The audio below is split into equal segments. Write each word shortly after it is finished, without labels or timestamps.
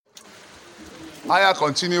I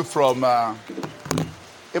continue from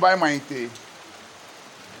Ebai Maite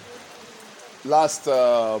last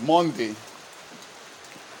Monday.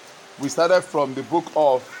 We started from the book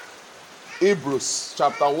of Hebrews,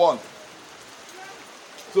 chapter 1.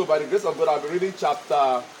 So by the grace of God, I'll be reading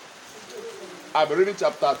chapter 2. I'll be reading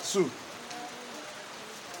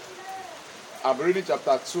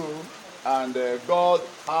chapter 2, and God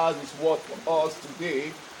has His word for us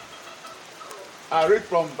today. I read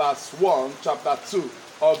from verse 1, chapter 2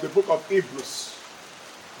 of the book of Hebrews.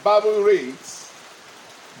 Bible reads,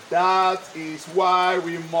 "That is why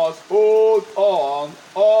we must hold on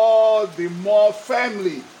all the more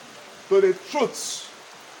firmly to the truths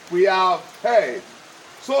we have heard,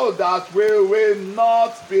 so that we will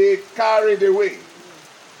not be carried away.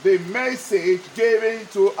 The message given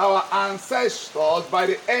to our ancestors by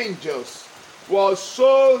the angels was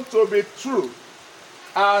shown to be true,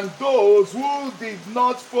 and those who did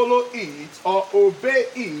not follow it or obey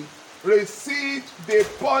it received the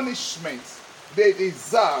punishment they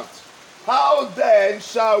deserved. How then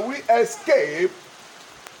shall we escape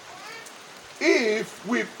if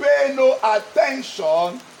we pay no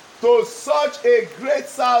attention to such a great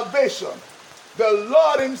salvation? The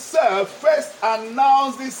Lord Himself first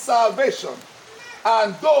announced this salvation,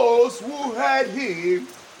 and those who heard Him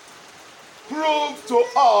proved to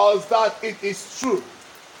us that it is true.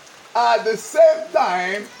 At the same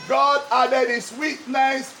time, God added His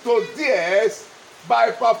witness to theirs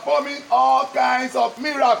by performing all kinds of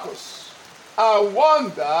miracles and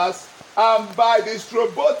wonders, and by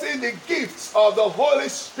distributing the gifts of the Holy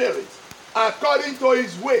Spirit according to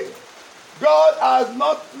His will. God has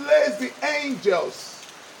not placed the angels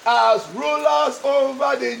as rulers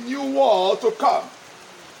over the new world to come,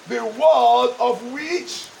 the world of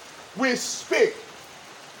which we speak.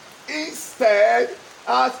 Instead,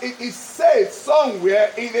 as it is said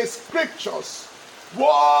somewhere in the scriptures,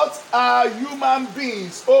 what are human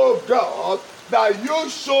beings, O God, that you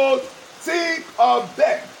should think of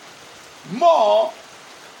them? More,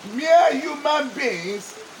 mere human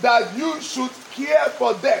beings, that you should care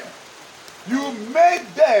for them. You made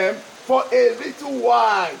them for a little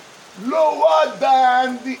while lower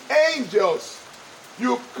than the angels.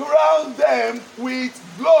 You crowned them with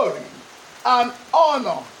glory and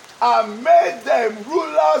honor, and made them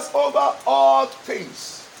rulers over all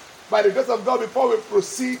things." By the grace of God, before we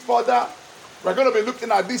proceed further, we're going to be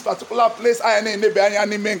looking at this particular place. I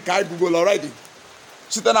know Google already.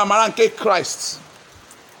 Sitting na Maranke Christ.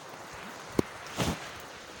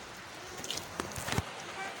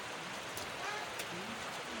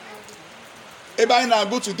 Everybody now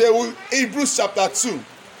go today, Hebrews chapter 2.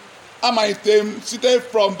 I'm seated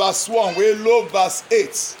from verse 1, we low verse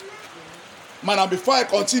 8. Man, before I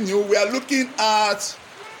continue, we are looking at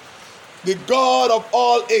the God of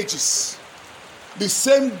all ages, the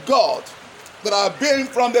same God that has been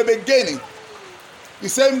from the beginning, the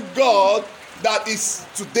same God that is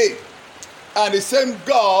today, and the same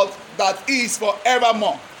God that is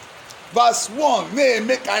forevermore. Verse 1,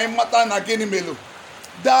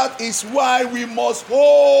 that is why we must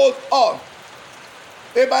hold on.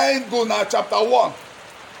 Everybody go now chapter 1.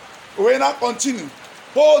 We will not continue.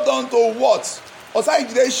 Hold on to what? Osai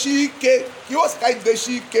jideshike, kiwas kai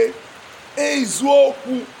jideshike,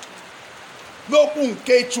 eziokwu n'okwu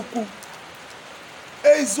nke Chukwu.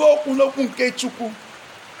 Eziokwu n'okwu nke Chukwu.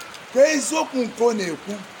 Ka eziokwu nke ọ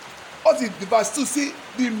na-ekwu. What is the verse 2? See,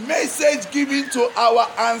 the message given to our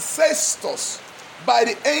ancestors by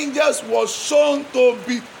the angels was shown to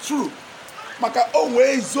be true. Maka o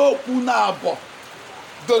nwee eziokwu na-abọ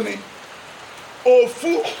doni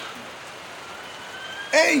ofu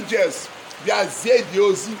angels bịazie dị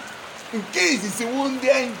ozi. Nke izizi wu ndị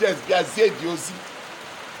angels bịazie dị ozi,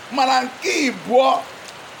 mana nke ịbụọ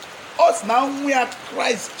ọ sị na nwa ya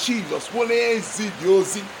Christ Jesus wole ezi dị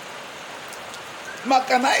ozi.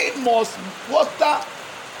 Maka na anyị must ghọta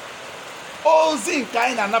ozi nke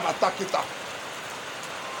anyị na-anabata kịta,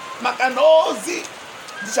 maka na ozi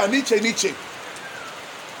dịcha n'iche n'iche.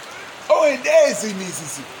 O nwere ezi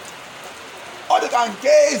n'izizi, ọ dị ka nke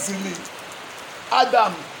ezili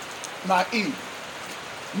Adam na Eve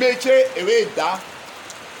mechie ewe daa.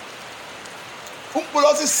 Mkpụrụ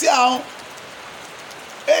osisi ahụ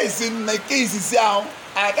ezi na nke izizi ahụ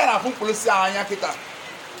anyị ka na-afụ mkpụrụ osisi ahụ anya kịta,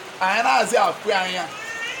 anyị na-azị afụ anya.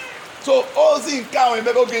 So ozi nke ahụ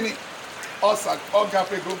emego gịnị? Ọ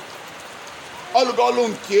gafego ọlụgo ọlụ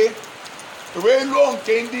nke wee lụọ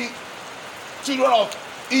nke ndị children of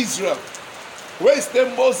Israel, wee site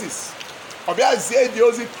Moses ọ bịa zie dị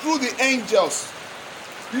ozi through the angels,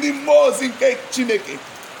 ndị mmụọ ozi nke Chineke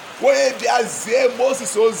wee bịa zie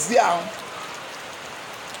Moses ozi ahụ.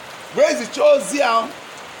 wee zicha ozi ahụ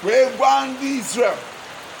wee gwa ndị Israel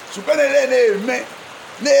sukwe na-eme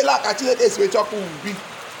na-ele aka Chineke si wee chọkwa ubi.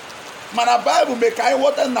 Mana Baịbụl mee ka anyị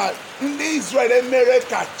ghọta na ndị Israel emere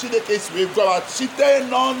ka Chineke si wee gwa site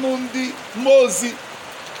n'ọnụ ndị mmụọ ozi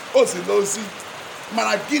ozi n'ozi.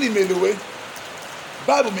 Mana gịnị mere wee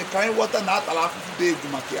Baịbụl mee ka anyị ghọta na atara afụfụ dị egwu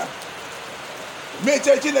maka ya.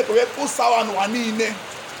 Mechie Chineke wee kpụsawa n'ụwa niile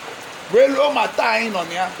wee ruo ma taa anyị nọ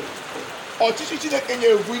na ya. Ọchịchị Chineke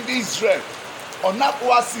nyere egwu ndị Israel ọ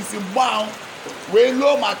napụwasị isi mgbe ahụ wee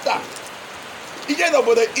ruo ma taa. Ije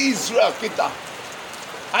n'obodo Israel kịta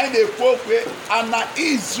anyị na-ekwu okwu ana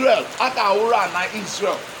Israel aka awụrụ ana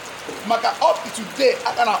Israel maka up to today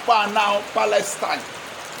aka na-akpọ ana Palestine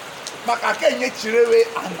maka ka enyechirewe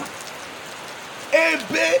ana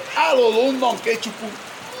ebe alụrụ ụlọ nke Chukwu.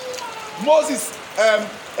 Moses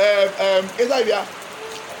ezabịa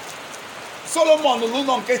Solomon lụrụ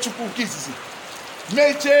ụlọ nke Chukwu nke izizi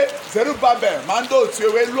mechie Zerubabel ma ndị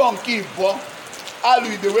otu wee lụọ nke ịbụọ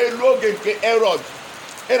alụide wee lụọ oge nke Herod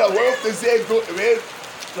wee fezie ego wee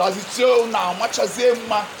razitie na amachazie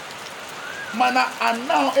mma. Mana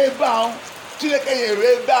ana ebe ahụ Chineke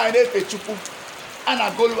nyere ebe anyị na-efe Chukwu a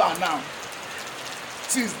na-agolu ana.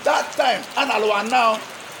 Since that time a na-alụ ana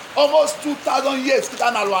almost 2,000 years kịta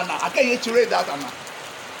a na-alụ ana aka ihe chere that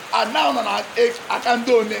ana nọ na aka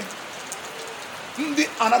ndị one ndị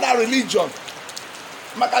another religion.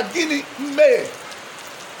 Maka gịnị mmehie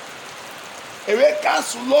ewee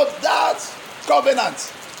cancel that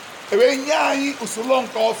covenant ewee nye anyị usoro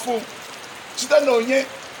nke ọfụ site na onye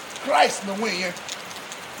Kraịst na onwe ya.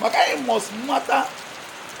 Maka anyị must mata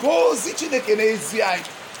ka ozi Chineke n'ezi anyị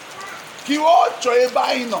ka iwe ọ chọọ ebe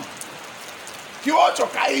anyị nọ ka iwe ọ chọọ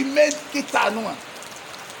ka anyị mee kịta nụwa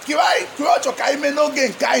ka iwe ọ chọọ ka anyị mee n'oge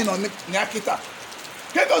nke anyị nọ na kịta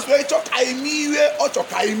ka gosipụta ịchọ ka anyị mee ihe ọ chọọ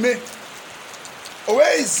ka anyị mee. O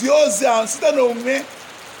wee zie ozi ahụ site na onwe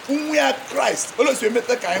nwa ya Kraịst olosi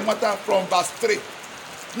emete ka anyị mata from verse 3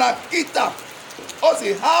 na kịta o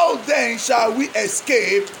si how then shall we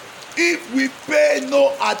escape if we pay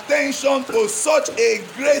no attention to such a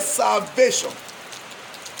great salvation.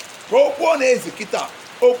 Ka okwu ọ na-ezi kịta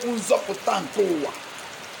okwu nzọpụta nke ụwa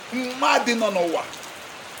mmadụ nọ n'ụwa.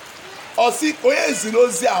 Ọ sị onye ziri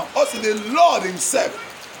ozi ahụ ọ sị the Lord himself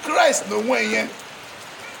Christ na onwe ya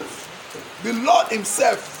the Lord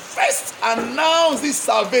himself first announced this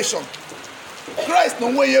salvation. Christ na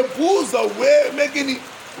onwe ya bụ ụzọ wee mee gịnị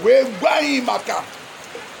wee gwa anyị maka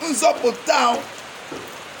nzọpụta ahụ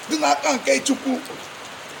dị n'aka nke Chukwu.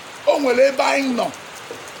 O nwere ebe anyị nọ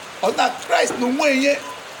ọ na Christ na onwe ya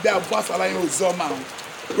bịa gbasara ya oziọma ahụ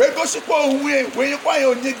wee gosikwa onwe wee nyekwa ya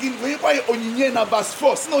onye gịnị wee nyekwa ya onyinye na verse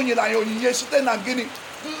 4 si na o nyere anyị onyinye site na gịnị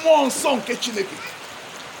mmụọ nsọ nke Chineke.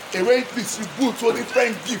 Wee distribute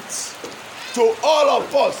different gifts to all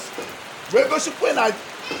of us. Wee gosikwa na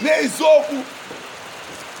n'eziokwu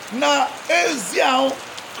na ezi ahụ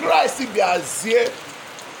Kraịst bịazie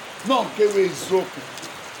nọ nke wee eziokwu.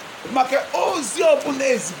 Maka ozi ọbụla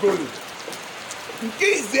ezigoro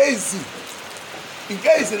nke izi ezi nke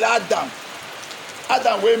iziri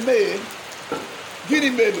Adam wee mee gịnị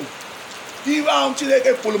mere ihe ahụ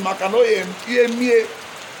Chineke kwuru maka na ihe mie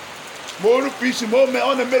ma o rupụ isi ma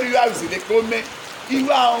ọ na-emere ihe ahụ ziri ka o mee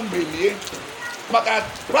ihe ahụ melie. Maka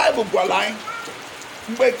Baịbụl gwara anyị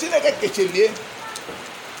mgbe Chineke kechelie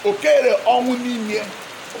o kere ọnwụ n'ime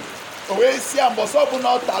o wee si ya mbọsị ọbụla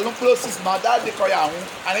ọ talụ mkpụrụ osisi na ọda dịkọ ya anwụ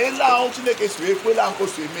ana ele ahụ Chineke si wee kwela nkụ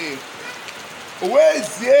so eme o wee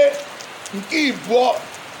zie nke ịbụọ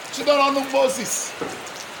site n'ọnụ Moses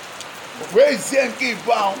wee zie nke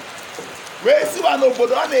ịbụọ ahụ wee siwa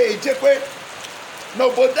n'obodo a na-ejekwe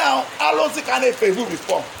n'obodo ahụ alụsị ka na-efe ihu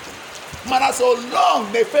before. Mana so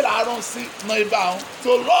long na-efere arụsị n'ebe ahụ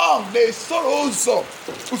so long na-esoro ụzọ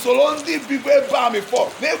usoro ndị bibu ebe ahụ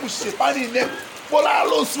before na-egbuchisikwa niile kpọrọ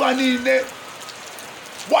alụsị ha niile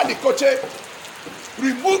gwadikoche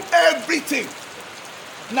remove everything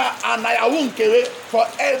na anayawu nkere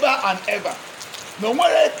forever and ever na o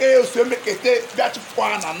nwere eke osu emekete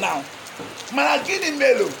bịachịpụkwa na now. Mana gịnị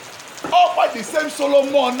mere ọkwa the same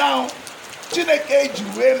Solomon now Chineke ji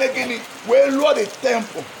wee mee gịnị wee lụọ the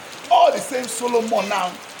temple all the same Solomon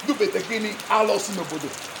now dubete gịnị alụsị n'obodo.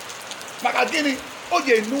 Maka gịnị o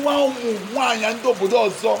ji enuwa ụmụ nwaanyị ndị obodo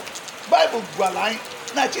ọzọ. Baịbụl gwara anyị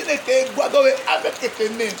na Chineke gwadowe abekete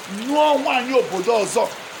nụọ nwaanyị obodo ọzọ.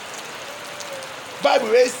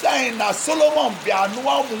 Baịbụl wee sị anyị na Solomon bịa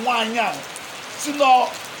nụwa ụmụ nwaanyị a si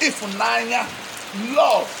n'ịfụnanya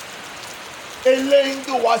love ele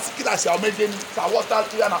ndị ụwa si kịta si omegeni ka ghọta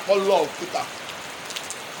ya na-akpọ love kịta.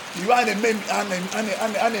 Iwe a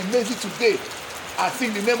na-emezi today I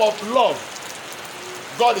think the name of love.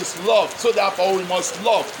 God is love, so therefore we must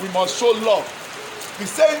love. We must show love. The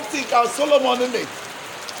same thing ka Solomon made.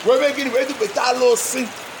 Wee mee gịnị wee dupụta alụsị.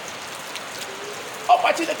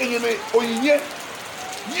 Ọkwa Chineke nyere onyinye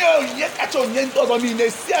nye onyinye kacha onyinye ndị ọzọ niile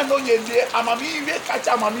si ya na onye lie amamihe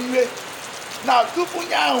kacha amamihe na tupu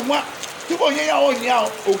onye ya onyinye ahụ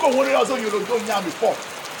oke onwere ọzọ nyere oge onyinye ahụ bifọ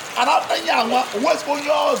anapụta nye anwa onwezikwa onye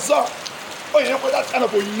ọzọ onye nyekwata kind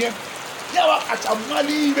of onyinye ya wa kacha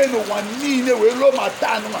mmalị ire n'ụwa niile wee ruo ma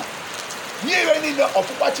taa nwa nye ire niile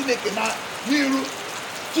ọfụkwa Chineke na n'iru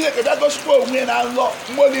Chineke bịa gosikwa onwe na nlọ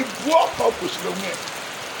mgboli buo ka ọ kwụsịrị onwe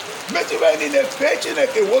mechiwe niile fee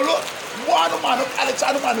Chineke were gbuo anụmanụ karịcha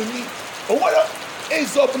anụmanụ niile o nwere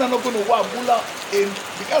ezi ọbụla n'ogo n'ụwa gbula the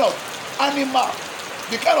kind of animal,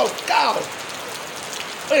 the kind of cow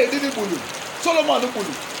onye dịdị gburu Solomon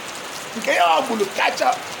gburu nke ya gburu kacha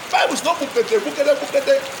Bible si na o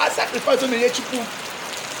gbukete a sacrifice na-enye Chukwu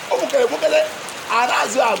o gbukete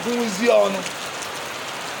anaghịzi agụzi ọnụ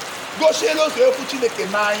gosiela oge ekwu Chineke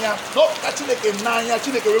n'anya n'ọpụta Chineke n'anya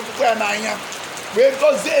Chineke wee kwukwa ya n'anya wee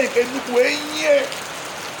gọzie nke nnukwu wee nye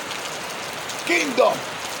kingdom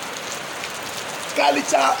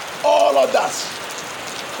karịcha all others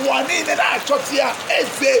ụwa niile na-achọta ya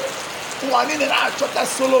eze ụwa niile na-achọta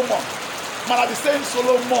Solomon mana the same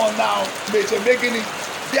Solomon now mejeme gịnị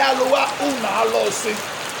bịa lụwa ụlọ alụsị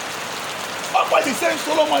ọkwa the same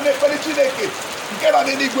Solomon na-ekpere Chineke nke nọ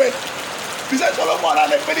n'eluigwe the same Solomon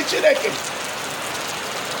na-ekpere Chineke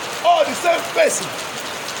all the same person.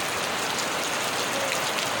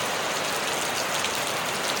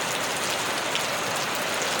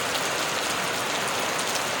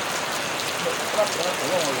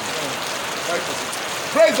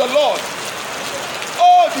 Praise the Lord.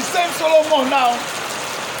 Oh, the same Solomon now.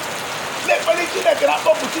 Lekpere Chineke na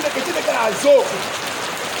akpọpụ Chineke na-aza okwu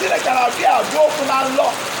Chineke na-abịa agwa okwu na nlọ.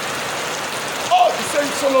 Oh, the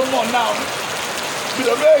same Solomon now.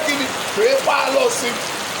 Bido mee gịnị wee kpaa alụsị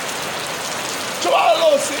chụọ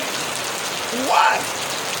alụsị. Why?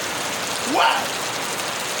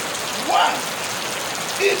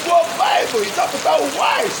 Igbo Bible ịchọpụta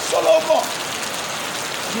why Solomon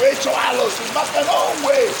wee chọọ alụsị maka na o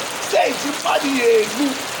wee steeti mmadụ ya elu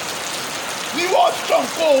n'iwe ọchịchọ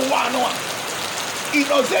nke ụwa anụ a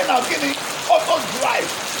ịnọzie na gịnị auto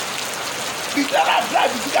drive bidara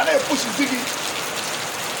drive isi ga na-epushizi gị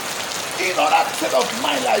ịnọ na state of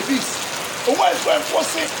mind like this onwe ekwe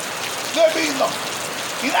nkwụsị n'ebe ị nọ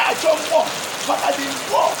ị na-achọ mmụọ maka dị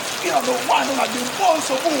mmụọ ịnọ n'ụwa anụ na dị mmụọ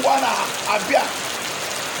nsogbu ụwa na-abịa.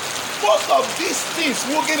 Most of these things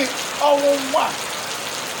wụ gịnị ọnwụ nwa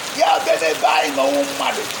ya bịa n'ebe anyị na ọnwụ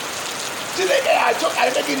mmadụ Chineke ya achọ ka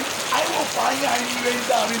anyị mee gịnị anyị wepụ anya anyị ire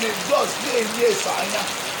ndị ahụ niile just na-enye eso anya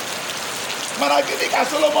mana gịnị ka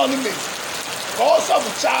Solomon mee ka ọ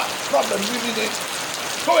sọpụchaa problem niile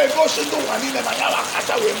ka o wee gosi ndị ụwa niile na ya ma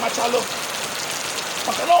kacha wee machalụ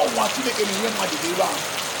maka na ọnwụnwa Chineke na-enye mmadụ dị ibe ahụ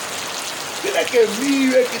Chineke mee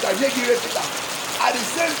ire kịta nye gị ire kịta at the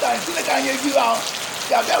same time Chineke anye gị ahụ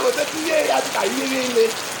ya bịa weta ihe ya dịka ihe niile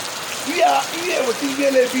ihe eweta ihe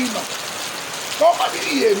ele ebe ị nọ ka ọ mmadụ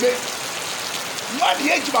ihe eme mmadụ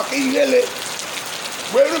ihe eji maka ihe ele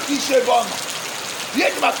wee rụta isi ebe ọ nọ ihe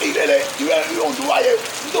eji maka ihe ele ihe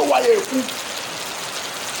ndị ụwa ya ekwu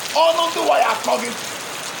ọnụ ndị ụwa ya akọ gị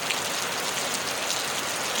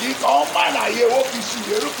ka ọma na ya ewoke isi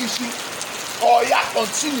wee rụta isi ọ ya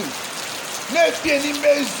kontinu na-efie n'ime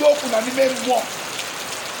eziokwu na n'ime mmụọ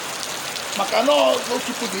maka na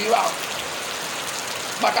Chukwu dị ire ahụ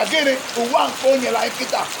maka gịnị ụwa nke o nyere anyị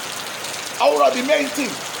kịta awụrọ the main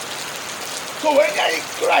thing so wee nye anyị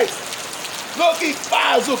Kraịst n'oge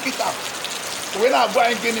ikpeazụ kịta wee na-agwa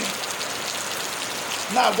anyị gịnị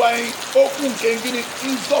na-agwa anyị okwu nke gịnị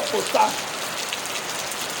nzọpụta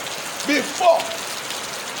before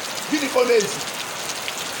gịnị ka ọ na-ezi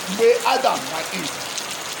mgbe Adam na Eve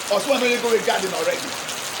ọsụwa na onye gowe garden already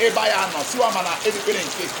ebe ya nọ siwa mana ekpere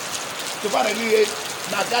nke tụfa na niile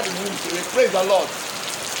na garden wu nke praise the Lord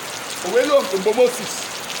o wee lụọ mgbe Moses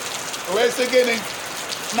o wee sị gịnị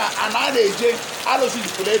na ana a na-eje alụsị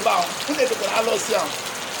jikọrọ ebe ahụ unu etekwara alụsị ahụ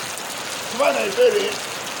tụfa na ebere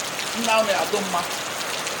nna unu ya dụ mma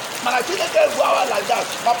mana Chineke bụ awa like that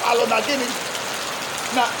mapalụ na gịnị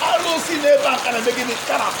na alụsị n'ebe a nka na-eme gịnị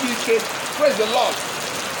ka na-akpụ ike praise the Lord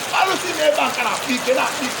alụsị n'ebe a nka na-akpụ ike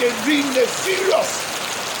na-akpụ ike rinne serious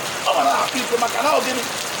ọ mara na-akpụ ike maka na gịnị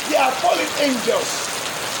they are fallen angels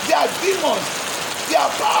they are demons they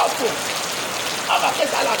are powerful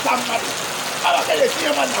amaketa alata mmadụ amaketa etinye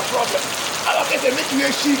mmadụ na problem amaketa emechi ihe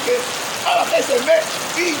isi ike amaketa eme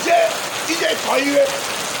ije kọ ihe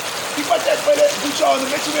ikpeta ekpere bucha ọnụ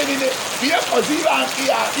mechiwe niile ihe kọzi ihe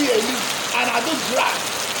ahụ ihe eli and I do dry.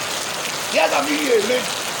 Ya ga mi eme.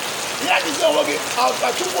 Ya ji se wo ge alfa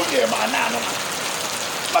chukwu ye ma na no.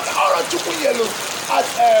 Maka oro chukwu ye lo as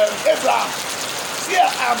Abraham. See, I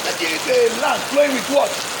am taking the land flowing with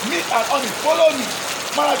what? Meat and honey. Follow me.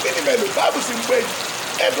 Man, gini melo. Bible says when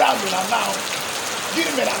Abraham na now.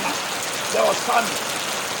 Gini melo na. There was famine.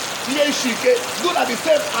 Here she came. Do not the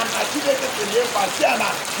same and activated in the Pasiana.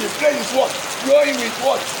 The place is what? Flowing with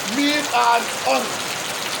what? Meat and honey.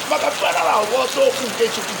 Maka father I was so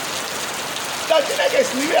kukechuku. That Chineke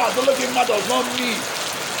is new adology man does not mean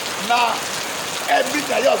na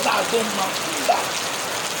everything else na adoma. That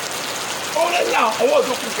only now I was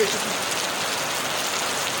so kukechuku.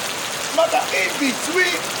 Maka in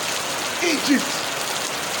between Egypt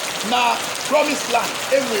na promised land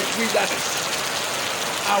anyway wilderness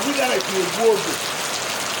and wilderness dey gboodo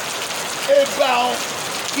ebe ahụ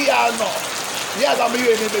kí a nọ ya ga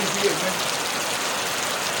mmiri eme ezigbo eme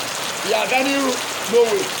ya ga n'iru no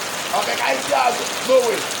way ọkaka isi azụ no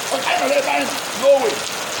way ọkaka anyị nọ n'ebe anyị nọ no way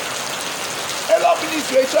ele ọbụla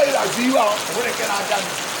isi ịchọ ịrazi ihu ahụ onwere ike na-aga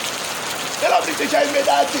nụ ele ọbụla isi ịchọ ime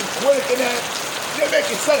that thing onwere ike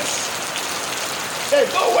na-make sense.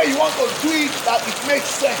 There's no way you want to do it that it makes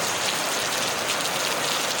sense.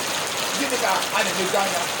 Gịnị ka a na-emezi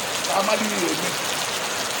anya ka amali ihe eme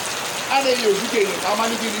a na-eyi ozukenye ka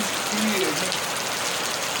amali gịnị ihe eme.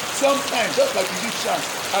 Sometimes just like Egyptians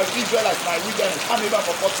and Israelites na wilderness ha na-ebe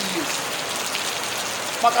for 40 years.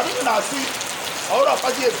 Maka ndị na-asị ọhụrụ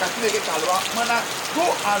ọkpazi ezi ka Chineke kalụwa mana go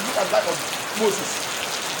and look at the life of Moses.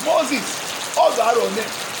 Moses ọ zara one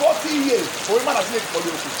 40 years onye ma na Chineke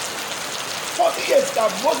kpọrọ okwu 40 years ka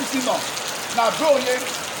Moses nọ na be onye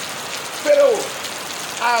Pharaoh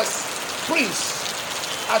as prince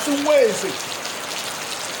as nwa eze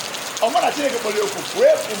ọma na Chineke kpọrọ okwu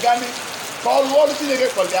wee pụgani ka ọ lụọ ọrụ Chineke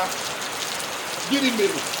kpọrọ ya. Gịnị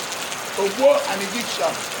mere ogbuo an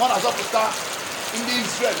Egyptian ọ na-azọpụta ndị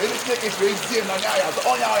Israel ebe Chineke si ezie na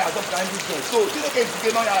onye ahụ ya azọpụta ndị Israel so Chineke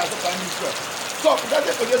zige na onye ahụ ya azọpụta ndị Israel so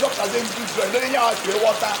ọpụtazie ka onye zọpụtazie ndị Israel na onye ahụ si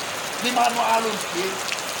ewọta n'ime anụ arụ nke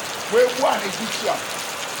wee gbuo an Egyptian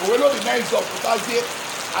o wee n'obi na ịzọ pụtazie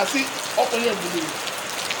asị ọkwenye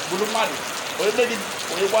gburu mmadụ onye megị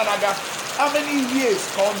onye gbanaga how many years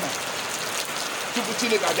ka ọ nọ tupu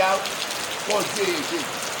Chineke abịa kpọzie ege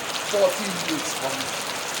 40 years ka ọ nọ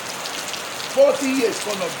 40 years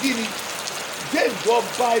ka ọ nọ gịnị jee gụọ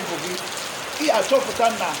Baịbụl gị ị achọpụta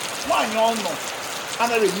na nwaanyị ọ nọ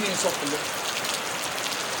anaghị enye nsọpụrụ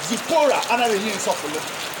Zipora anaghị enye nsọpụrụ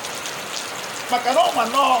maka na ọ ma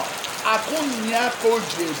nọọ akụ nya ka o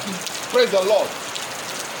ji ebi. Praise the Lord.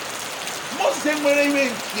 Moses enwere iwe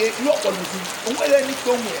nke ihe ọkpọrọzi onwere n'ike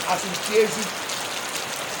onwe asị nke ezi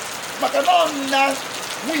maka na ọ na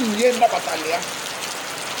nwunye nabatara ya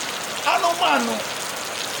anụmanụ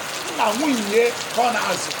nna nwunye ka ọ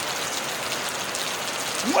na-azụ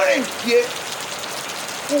nwere nke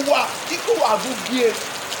ụwa ike ụwa agụgie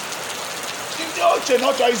ndị oche na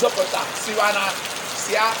ọ chọrọ ịzọpụta si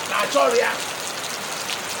ya na achọrọ ya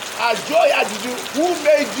ajụọ ya ajụjụ who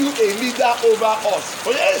made you a leader over us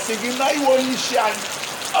onye si gị na iwe onye isi anyị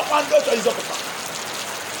ọkwa ndị ọchọ ịzọpụta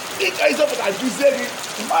ịchọ ịzọpụta jụzie gị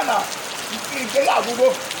mana nke ya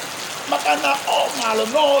agwụgo maka na ọ maalụ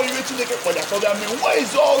nọọ iwe Chineke kpọrọ ya ka ọ bịa mee nwa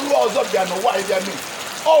ezi ọrụ ọzọ bịa n'ụwa ịbịa mee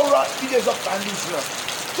ọrụ ije zọpụta ndị Israel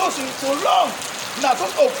so for long na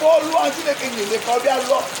ofu ọrụ ahụ Chineke nyere ka ọ bịa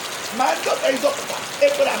lụọ ma ndị ọchọ ịzọpụta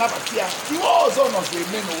ekpere anabata ya iwe ọzọ nọzi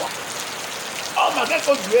eme n'ụwa ọ maka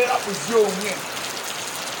ka o ji wee rapụzie onwe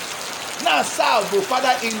na-asa bụ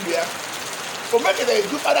fada India o mekere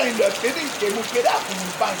edu fada India kedu nke mụ kedu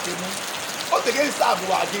akụnụba nke mụ o tege nsa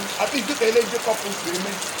abụwa gị atụ dịka ele ndị kọpụl si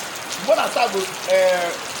eme mgbe na asa bụ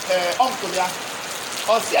ọnkụl ya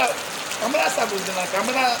ọsịa kamera sabụzi na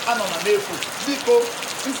kamera anọ na n'efu biko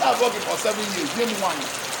nsa abụọ gị for 7 years nye m nwaanyị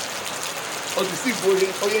odisi bụ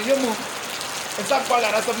onye nye m nsakwa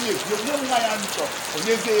ga na 7 years nye m nwaanyị anyị chọ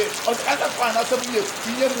onye zie nsakwa na 7 years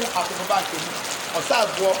tinye m akụnụba nke m ọsa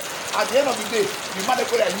abụọ at the end of the day the man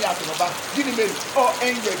ekwere anyị akụnụba gịnị mere ọ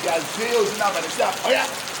enye bịazie ozi n'abalị si ọya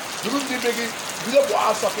duru ndị be gị bido bụ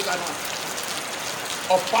asọ kịta na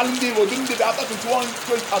ọpalụ ndị Igbo ndị be after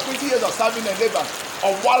 20 years of serving in Laban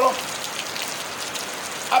ọgwalụ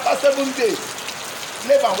after 7 days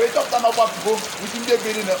Laban wee chọpụta na ọgbapụgo with ndị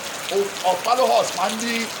biri na ọpalụ hos ma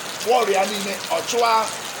ndị warrior niile ọchụwa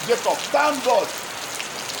Jacob thank God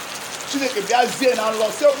Chineke bịazie na nlọ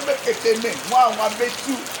si omekete me nwa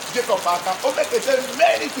metu Jacob aka omekete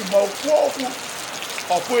meniti ma okwu okwu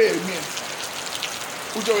ọpụ eme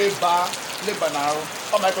ụjọ wee baa Laban arụ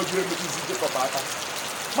ọ ma ịkọ juru emetu isi Jacob aka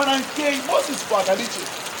mana nke Moses bụ agaliche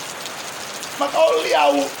maka ọrụ ya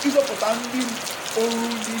wụ ịzọpụta ndị oru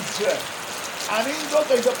ndị Izrel anyị ndị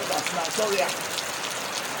ọka ịzọpụta si na achọrọ ya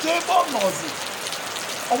chee ebe ọ nọzi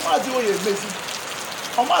ọmazi oyi emezi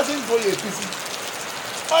ọmazi ndụ oyi ebizi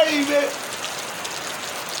iwe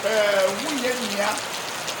nwunye nna ya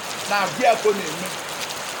na-abịa ka ọ na-eme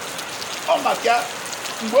ọ maka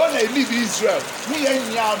mgbe ọ na-elibi Israel nwunye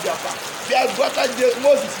nna ya bịakwa bịa gwata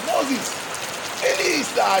Moses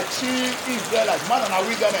ịlịstaghachi Israelite mmadụ na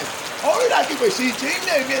wilderness ọrụ na akị kwesịrị iche ị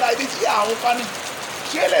na-eme na dị chi ya ahụkwanụ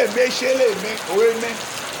chiela eme o wee mee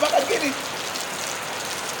maka gịnị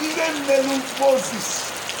ihe mmelu Moses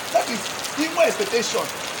that is inwe expectation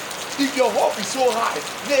if your hope is so high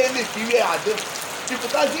na-ele ka ihe adị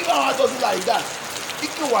ịpụtazi ihe ahụ adọzi like that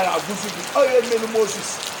ike ụwa ya agụzi gị ọ ya emelu Moses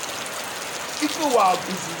ike ụwa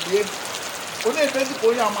agụzilie ọ na-emezi ka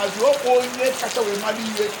onye amazi ọkwa onye kacha wee mara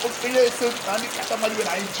ihe onye ese na ndị kacha mara ihe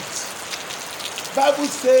na Egypt. Bible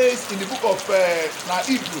says in the book of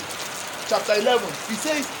Hebrew chapter 11, it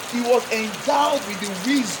says he was endowed with the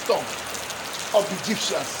wisdom of the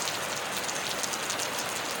Egyptians.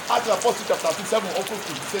 Acts of Apostles chapter 7 also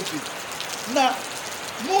to the same thing. Now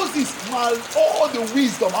Moses had all the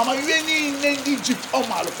wisdom ama ihe niile ndị Egypt ọ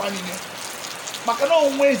ma alụkwa niile maka na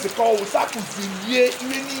onwe eze ka ọ wụsa kụzirie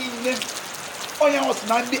ihe niile onye ọsụ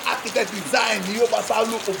na ndị architect design ihe gbasara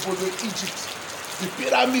obodo Egypt the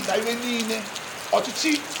pyramid na ihe niile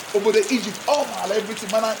ọchịchị obodo Egypt ọ maara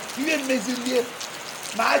everything mana ihe mezilie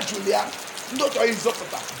na ajụli ya ndị chọrọ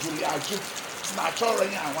ịzọpụta jụli ajụ na achọrọ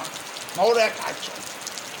ya anwa na ọrụ ya ka achọ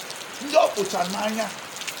ndị ọ pụcha n'anya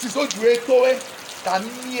tiso ju etowe ka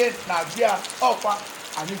n'ihe na-abịa ọkwa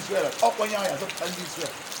anyị Israel ọkwa ya ya zọpụta ndị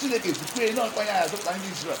Israel Chineke zukwe na ọkwa ya zọpụta ndị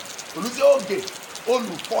Israel oluzie oge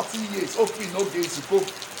olu 40 years ofi n'oge ezukọ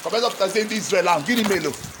ka ọ zọpụtazie ndị Israel ahụ gịnị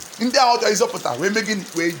melo ndị ahụ chọrọ ịzọpụta wee mee gịnị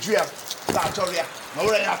wee jụ ya na-achọrọ ya na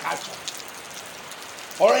ọrụ ya ka achọ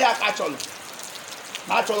ọrụ ya ka achọrọ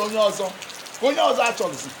na achọrọ onye ọzọ ka onye ọzọ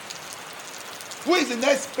achọrọzi who is the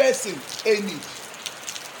next person in need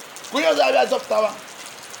ka onye ọzọ abịa zọpụtawa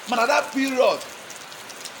mana that period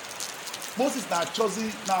Moses na-achọzi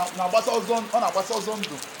na-agbasa ọzọ ọ na-agbasa ọzọ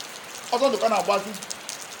ndụ ka ọ na-agbazi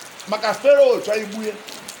maka Fero chọrọ igbu ya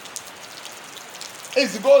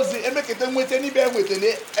ezigo ozi emeketa nweta n'ibe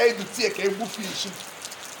enwetara edutie ka egbu fish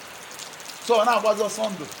so ọ na-agbazi ọsọ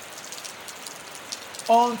ndụ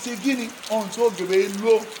until gịnị until oge wee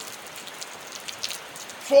luo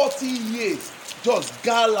 40 years just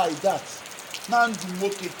gaa like that na ndụ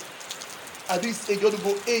nwoke at this age ọ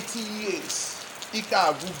dịgo 80 years ike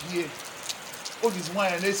agwụgie ogizi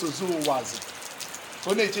nwaanyị na-esozi ụwazi ka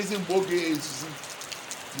ọ na-echezi mgbe oge ezuzi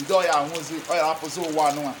bido ọ ya anwụzi ọ ya hapụzi ụwa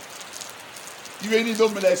anụnwa iwe niile o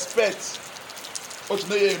mere expect otu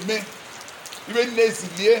na ya eme iwe niile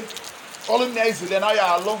ezilie ọrụ nna ezilie na ya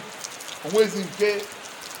alụ onwezi nke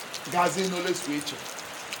gazi n'olesu iche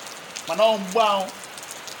mana ọ mgbe ahụ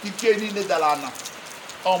ike niile dara ana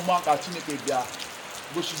ọmụma ka Chineke bịa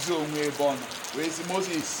goshizie onwe ebe ọ nọ wee sị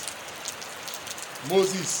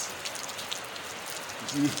Moses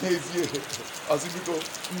ziri ezie ọzi biko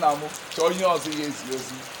nna m chọọ ihe ọzọ ya ezi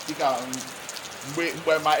ozi dịka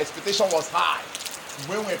mgbe my expectation was high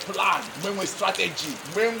mgbe nwe plan mgbe nwe strategy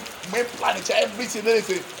mgbe plan cha everything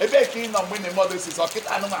na-ese ebe ka ị nọ mgbe na-eme ọdụ esi ọkịta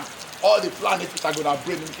anụmanụ all the plan epụtago na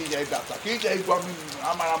brain nke ihe data ka ije ịgwa m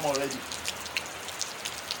amara m already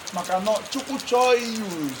maka na Chukwu chọọ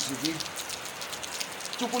iyuzu gị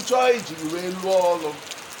Chukwu chọọ ijiri wee lụọ ọrụ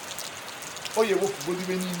o ya ewepụgo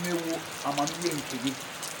ibe niile wu amamihe nke gị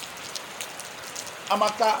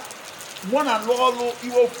amaka mụ na lụọ ọrụ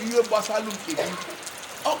iwepụ ihe gbasalụ nke gị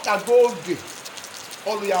ọ kago oge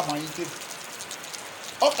ọrụ ya malite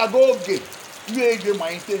ọ kago oge ihe ego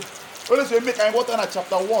malite onye so eme ka anyị ghọta na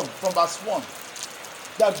chapter 1 from verse 1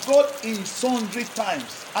 that God in sundry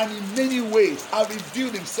times and in many ways have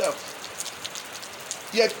revealed himself.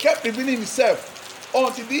 He had kept revealing himself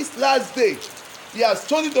until this last day. He has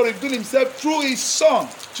chosen to reveal himself through his son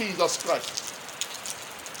Jesus Christ.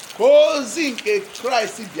 Kozi nke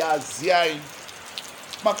Christ bịazie anyị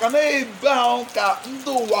maka na ebe ahụ ka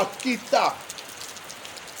ndị ụwa kịta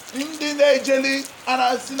ndị na-ejeli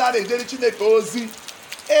anasị na-ejeli Chineke ozi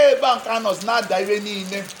ebe a nke anọzi na-ada ire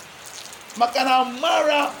niile maka na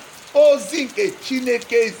mara ozi nke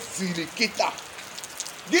Chineke ziri kịta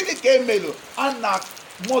gịnị ka emelu a na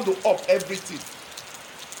model up everything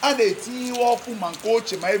a na-etinye iwe ọkụ ma nke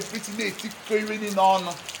ochie ma everything na-etikọ ire niile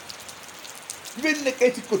ọnụ ibe nne ka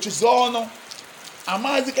etikochizi ọnụ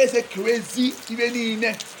amaghịzi ka esi kerezi ibe niile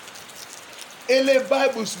ele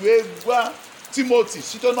Bible wee gwa Timothy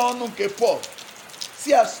site n'ọnụ nke Paul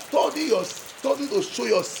si ya study to show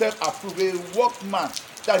yourself approved, a workman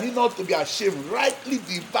that need not to be ashamed, rightly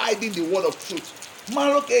dividing the word of truth.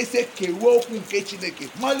 Mara ka esi ekewe okwu nke Chineke,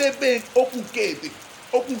 mara ebe okwu nke dị,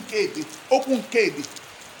 okwu nke dị, okwu nke dị.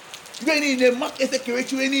 Iwe niile mara ka esi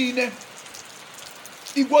ekewechi iwe niile.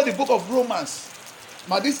 Igwe the book of Romans,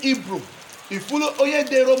 ma this Hebrew, ifulu onye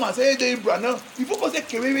de Romans, onye de Hebrew, no, ifu ka esi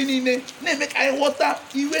ekewe iwe niile, na-eme ka anyị ghọta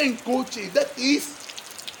iwe nke ochie, that is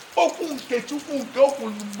okwu nke Chukwu nke okwu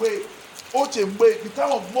mgbe ochie mgbe the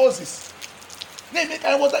time of Moses. Na-eme ka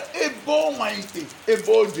anyị ghọta ebe ọ malite,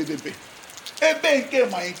 ebe ọ jedebe. Ebe nke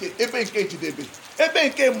malite, ebe nke jedebe. Ebe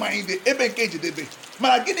nke malite, ebe nke jedebe.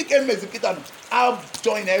 Mana gịnị ka emezi kịta nọ? I'll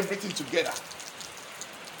join everything together.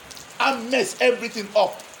 I mess everything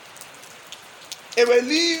up.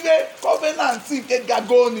 Ewelive covenant nke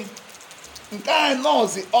Gagoni. Nke anyị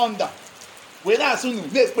nọzi under. Wee na-asụ unu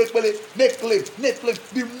na-ekpekpere, na-claim.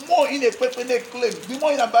 The more ị na-ekpekpe, na-claim, the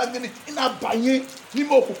more ị na-abanye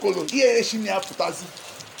n'ime okukolo, ihe echi na-apụtazi.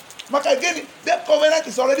 Maka gịnị? That covenant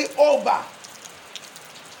is already over.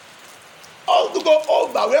 All to go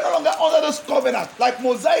over. We are no longer under those covenants. Like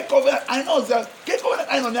Mosaic covenant. I know that covenant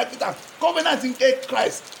I know covenant in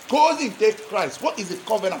Christ. Goes in Christ. What is the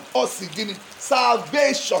covenant? Us beginning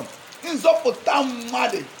salvation. In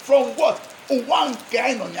Zopotamade. From what? One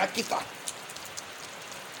kind on Yakita.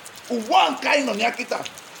 One kind on Yakita.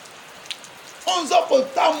 On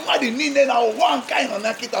Zopotamade nine now one kind on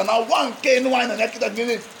Yakita. Now one kind on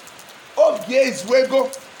Yakita. Oh yes, we go.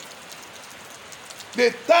 The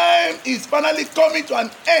time is finally coming to an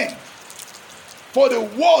end for the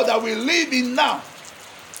world that we live in now.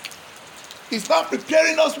 It's not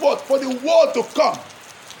preparing us what? For the world to come.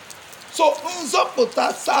 So,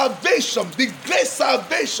 Nzopota, salvation, the great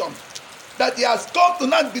salvation that He has come to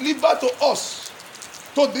now deliver to us,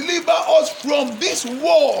 to deliver us from this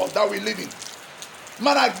world that we live in.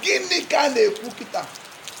 Managini can de kukita.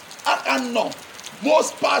 I can know.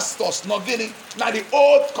 Most pastors not getting now the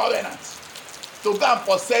old covenant. To go and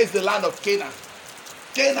possess the land of Canaan.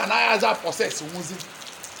 Canaan Ayaza possess Wuzi.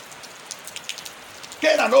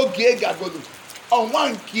 Canaan no gie gagolu. On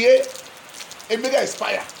one kie, a mega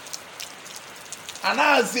expire. And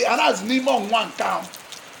as Nemo on one count.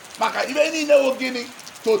 Maka even in the beginning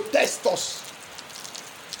to test us.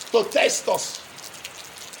 To test us.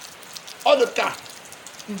 Other car.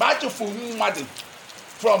 Mbacho fu Madden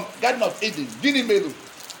from Garden of Eden. Guinea Melu.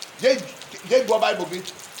 Je go Bible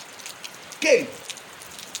bit. Cain,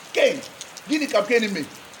 gini ka Cain me?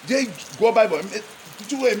 They go Bible.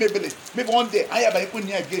 Maybe one day I have a put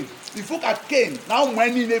again. If you look at Cain, now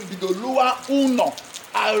when he be the lower uno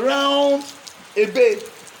around a bay,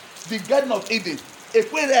 the Garden of Eden.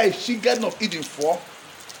 If where there is Garden of Eden for,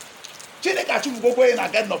 Chine ka chu go in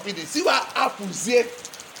a Garden of Eden. See what happens here.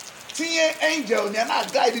 Tinye angel ni na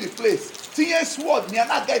guide the place. Tinye sword ni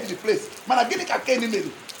na guide the place. Mana gini ka Cain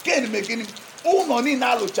me? Cain me gini. Uno ni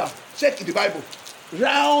na locha. Check the Bible.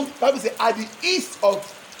 Round, Bible says, at the east of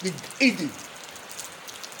the Eden.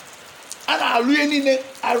 And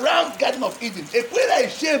around Garden of Eden. A place that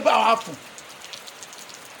is shaped by happen.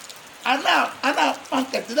 And now,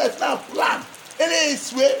 that's now plan. And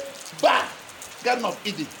it's way back. Garden of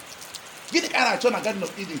Eden. Get the kind of chona Garden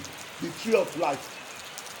of Eden. The tree of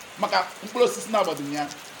life. Maka, about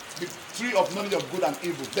the tree of knowledge of good and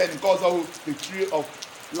evil. Then it calls out the tree of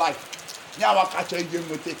life. Now I catch a game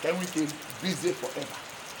with it, and we can busy forever.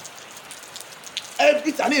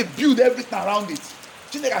 Everything, and they build everything around it.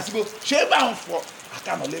 Chineke has to go, share bound for, I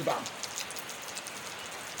cannot lay bound.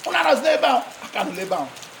 When I was lay bound, I cannot lay bound.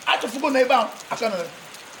 I have to go lay bound, I cannot.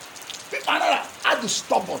 People are to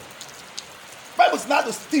stubborn. Bible is not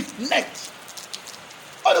to stiff-necked.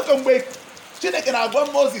 All can wait. Chineke and go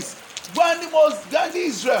Moses, go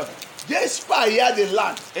Israel. Just spy here the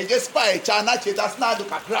land. And just spy China chetas na do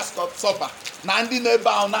grass supper. Nandi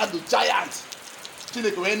neba na do giant.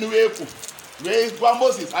 Chineke we nu eku. We gwa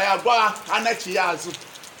Moses aya gwa anachi azu.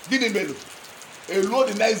 Gini melu. Elo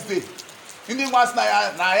the next day. Ndi was na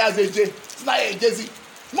ya zeje. Na ya ejezi.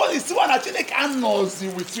 Moses si wana Chineke anozi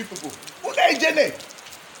with three people. Una ejene.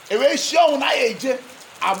 Ewe sure una eje.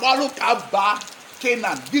 Agbalu ka ba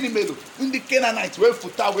Canaan. Gini melu. Ndi Canaanites we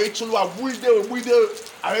futa we chulu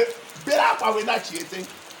we Bela kwa we na chiete.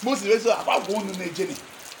 Moses we so akwa unu na ejene.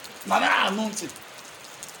 Mana anu nti.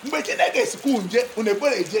 Mgbe Chineke siku nje,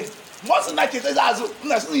 unebere eje. Moses na chiete azu,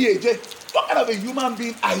 una so ye eje. What kind of a human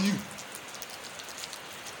being are you?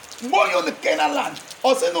 Mgbe you the Canaan land,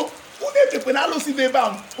 or say no, une pepe na lo si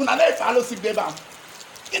deba, una na fa lo si deba.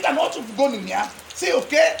 You can also go in here, say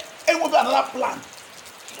okay, and we have another plan.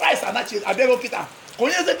 Christ and actually abego kita.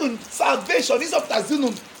 Konyeze kun salvation is of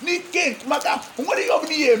tazunun ni ken maka ngori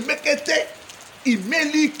yobni ye mekete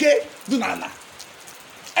imelike dunana.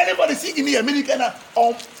 Anybody see in here, many kind of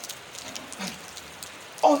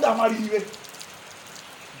on the Marie.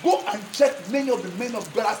 Go and check many of the men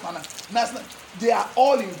of God. They are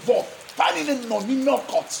all involved. Finding a non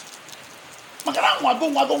court. Makana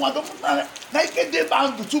na ike dey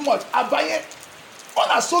bound too much. Abaye ọ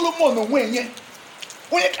na Solomon onwe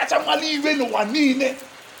onye kacha mali iwe n'ụwa niile.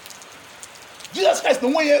 Jesus Christ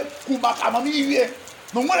onwe ya kwu maka amamihe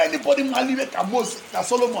no nwere anybody mali iwe ka Moses ka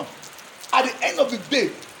Solomon. At the end of the day,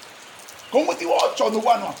 come with the watch on the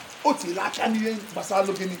one o ti la aka n'ihe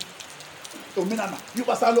gbasara gịnị omenala yi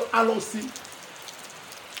gbasara alụsị.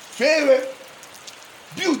 Fere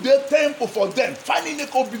build a temple for them. Finding a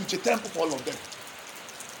build a temple for all of them.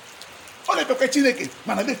 Only pe Chineke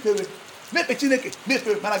mana dey fere. Me pe Chineke, me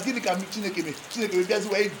fere mana gịnị ka Chineke me. Chineke we biazi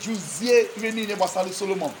we juzie ihe niile gbasara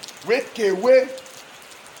Solomon. We kewe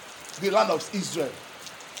the land of Israel.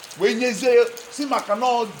 We nyezie si maka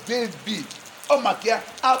no David. O maka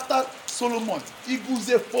after Solomon, he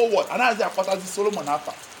goes forward and as akpatazi Solomon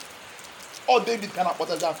after. Or David can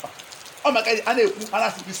akpatazi after. Oh my God, and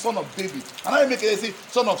the son of David. And I make it say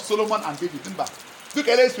son of Solomon and David. Look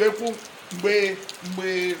at this way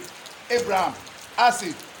Abraham. I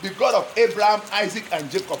see the God of Abraham, Isaac,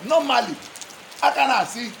 and Jacob. Normally, I cannot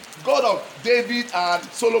see God of David and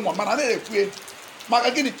Solomon. Man, I need a queer.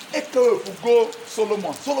 Magagini, echo go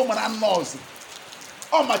Solomon. Solomon and knows.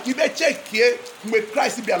 Oh my God, check here with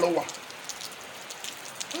Christ be lower.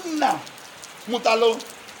 Now, Mutalo,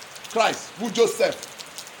 Christ, who Joseph.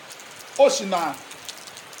 Oshina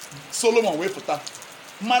Solomon wee pụta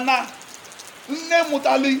mana nne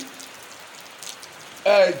mụtali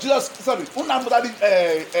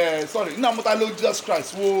nna mụtali Jesus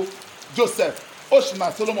Christ wụ Joseph.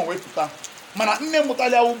 Oshina Solomon wee pụta mana nne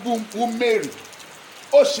mụtali wụ Mary.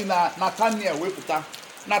 Oshina Nathaniel wee pụta.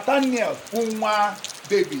 Nathaniel wụ nwa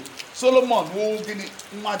David. Solomon wụ gịnị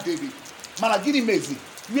nwa David. Mana gịnị mezi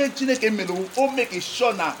ihe Chineke mere o make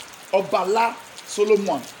sure na ọbala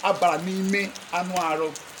Solomon abara n'ime anụ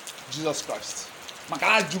arụ Jesus Christ. Maka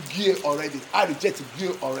na ajụ gie already. I reject gie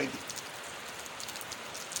already.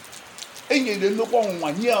 Enyere nnukwu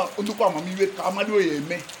ọnwụnwa nye nnukwu amamihe ka amadi oye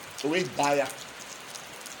eme o wee daa ya.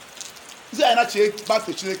 Isi anyị na-achị back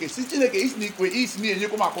to Chineke. Si Chineke isi n'ikwe isi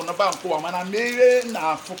na-enyekwa maka ụnaba nke ụwa mana mere na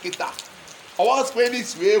afụ kịta. Ọwa sikwa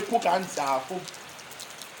isi wee kwu ka ntị afụ.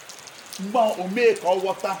 Mgbe o mee ka ọ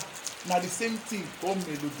ghọta na the same thing o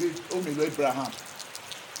melo Abraham.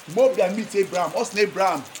 Mgbe ọ meet Abraham, ọ sị na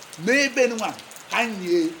Abraham n'ebe nwa ka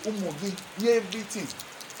nye ụmụ gị nye everything.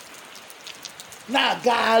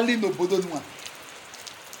 Na-agagharị n'obodo nwa.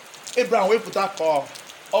 Abraham wee pụta ka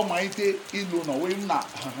ọ malite ịlụ nọ wee na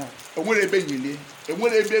enwere ebe nyelie,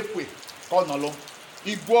 enwere ebe kwe ka ọ nọlụ.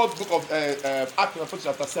 Igbo book of Acts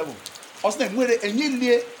chapter 7. Ọ sị na enwere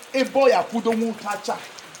enyelie ebe ọ ya kwudonwu kacha.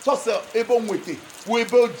 Sọsọ ebe o nwete wụ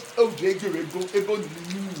ebe o ji ego ebe o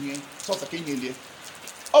nili nwunye sọsọ ka enyelie.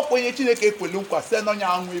 Ọ kwenye Chineke ekwele nkwa sị na onye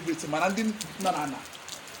anwụ everything mana ndị nọ na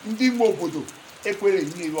ndị nwe obodo ekwere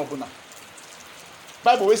enye iwu ọbụla.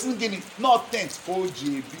 Bible wee sị gịnị not tent ka o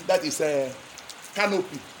ji ebi, that is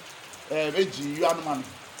canopy eji iwu anụmanụ.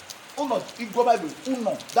 Ụnọ igwe Bible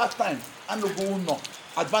ụnọ that time anụgo ụnọ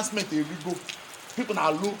advancement erigo. People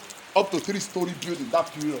na-alụ up to 3-story building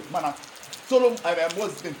that period. Mana Solomon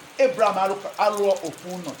what's his name? Abraham alụọ ofu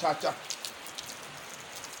ụnọ chacha.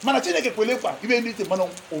 Mana Chineke kwele nkwa ibe ndị mana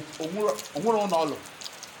onwere ụlọ ọlụ.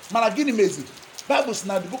 Mana gịnị mezi? Bible sị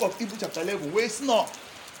na the book of Hebrews chapter 11 wee sị na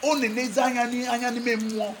ọ na-enezi anya n'ime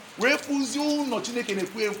mmụọ wee pụzie ụlọ Chineke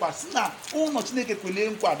na-ekwe nkwa sị na ụlọ Chineke kwele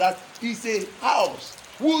nkwa that is a house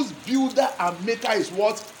whose builder and maker is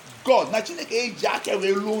what? God. Na Chineke eji aka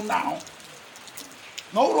wee lụọ now.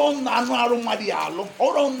 Na ụlọ nna anụ arụ mmadụ ya alụ,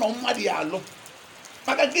 ụlọ nọ mmadụ ya alụ.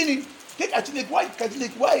 Maka gịnị? Ka Chineke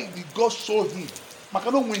why did God show him?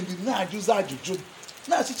 Maka na onwe ndị na-ajụzi ajụjụ.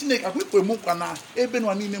 Na-asị Chineke akwa ikwe m nkwa na ebe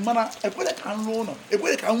nọ niile mana ekwere ka m lụọ ụlọ,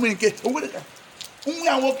 ekwere ka m nwee nke, ekwere ka nwa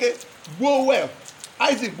ya nwoke gbuo well.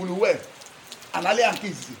 Isaac gburu well. Anali ya nke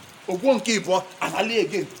izizi. Ogbuo nke ịbụọ anali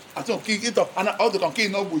again. Atụ nke ịtọ ọdụkọ nke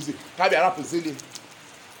ịnọ gbuzi ka a bịa rapụzilie.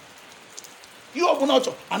 Ihe ọbụla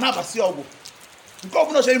ọchọ anabasị ọgwụ. Nke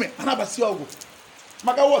ọbụla ọchọ ime anabasị ọgwụ.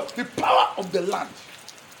 Maka what? The power of the land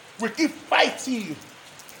will keep fighting you.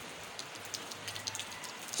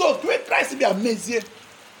 So great Christ be amazing.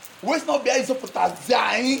 We not be izopụtazi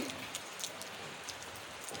anyị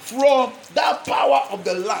from that power of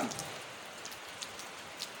the land.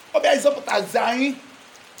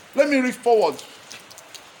 Let me read forward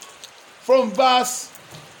from verse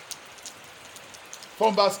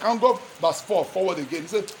 4 forward again. It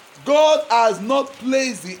says, God has not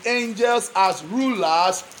placed the angels as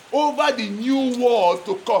rulers over the new world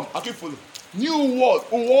to come. Akifolo, new world,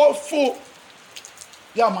 uwofu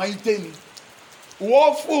ya maiteni,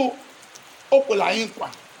 uwofu okwela nkwa,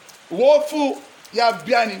 uwofu ya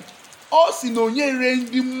biani. O si na onye re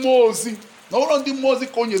ndị mmụọ ozi, na ụlọ ndị mmụọ ozi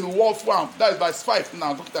ka o nyere uwofu ahụ. That is verse 5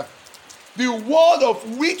 now. The word of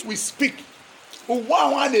which we speak, ụwa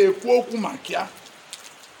ahụ a na-ekwu okwu maka ya.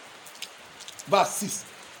 Verse 6.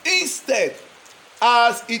 Instead,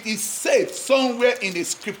 as it is said somewhere in the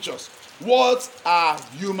scriptures, what are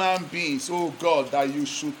human beings, oh God, that you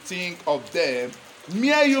should think of them?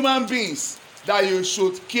 Mere human beings, that you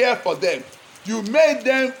should care for them. You made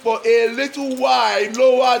them for a little while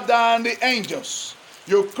lower than the angels.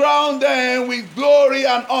 You crowned them with glory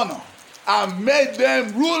and honor, and made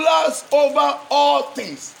them rulers over all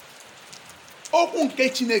things. Okwu nke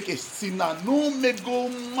Chineke si na n'umego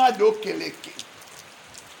mmadụ okeleke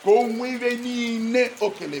ka o nwere niile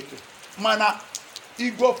okeleke. Mana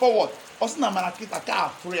you go forward, o si na mana kita ka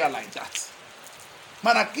afụrụ ya like that.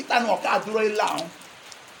 Mana kita na ọ ka adụrụ ile ahụ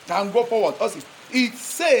can go forward. O si, it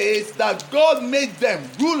says that God made them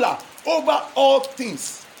ruler over all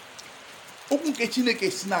things. Okwu nke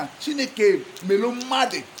Chineke si na Chineke melu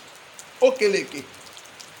mmadụ okeleke.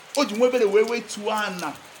 O ji nwebere wee tuo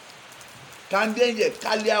ana ka ndị angel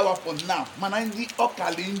kalia wa for now. Mana ndị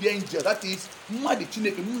ọkali ndị angel, that is mmadụ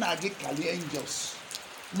Chineke m na gị kali angels.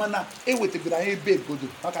 Mana ewetegara anyị ebe egodo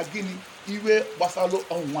maka gịnị? Iwe gbasalụ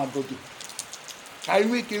ọnwụnwa godo ka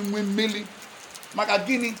iwe ike nwee mmeli. Maka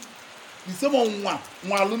gịnị? Isem ọnwụnwa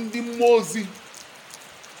nwalụ ndị mmụọ ozi,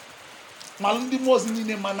 malụ ndị mmụọ ozi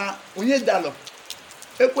niile. Mana onye dalụ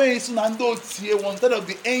ekwenye isu na ndị otie one third of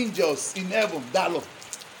the angels in heaven dalụ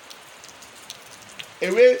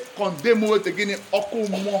ewe condemn wete gịnị? Ọkụ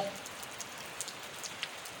mmụọ.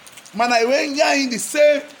 Mana ewe nye anyị the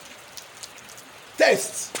same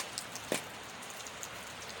test.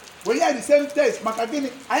 We nye the same test maka gịnị?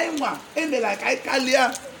 Anyị nwa emela ka anyị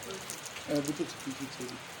kalia.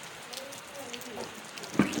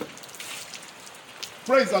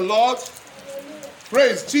 Praise the Lord.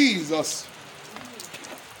 Praise Jesus.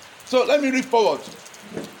 So let me read forward.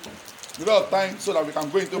 We don't have time so that we can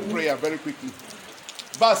go into prayer very quickly.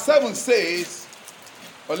 Verse 7 says,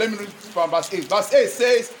 or let me read from verse 8. Verse 8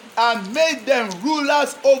 says, and made them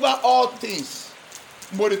rulers over all things.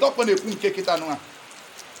 No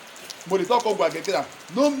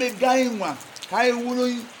mega kai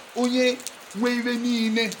onye nwe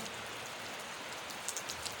niile.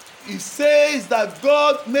 It says that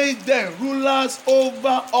God made them rulers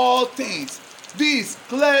over all things. This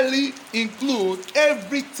clearly includes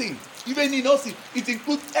everything. Even in us, it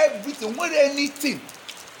includes everything. What anything.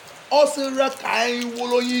 Also,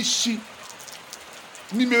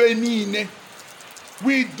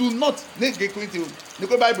 we do not negate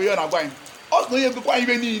the Bible.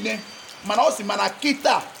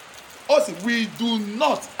 Also, we do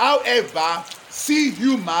not, however, see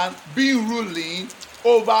human being ruling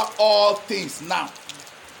over all things now.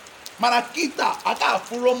 Manakita aka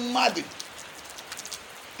furo mmadụ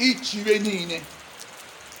ichiwe niile.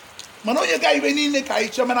 Mana onye ga iwe niile ka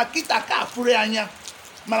ichi manakita ka furo anya.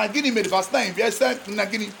 Mana gịnị mere verse 9 verse na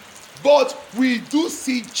gịnị? But we do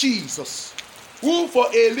see Jesus, who for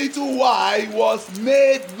a little while was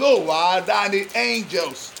made lower than the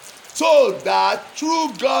angels, so that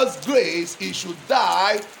through God's grace he should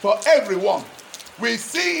die for everyone. We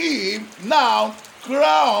see him now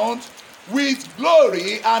crowned with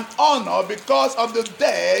glory and honor because of the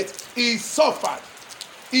death he suffered.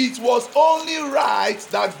 It was only right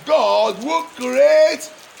that God, who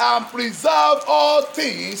creates and preserves all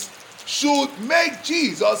things, should make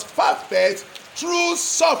Jesus perfect through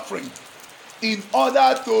suffering in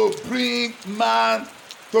order to bring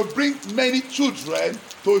many children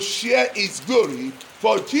to share his glory.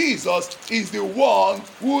 For Jesus is the one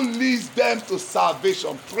who leads them to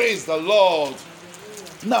salvation. Praise the Lord.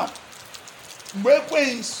 Now,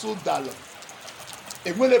 mgbe nso dala,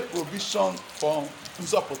 enwere provision for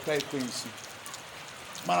nzọpụta ekwensu.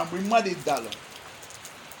 Mana mgbe mmadụ dala,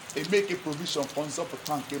 make a provision for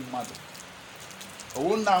nzọpụta nke mmadụ.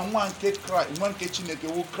 Owu na nwa nke Chineke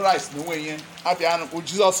wu Christ na onwe ihe abịa n'ụ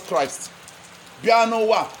Jesus Christ. Bịa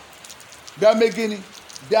n'ụwa, bịa mee gịnị?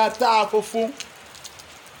 Bịa taa afụfụ.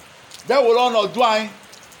 Bịa were ọnọdụ anyị.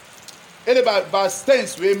 Ele verse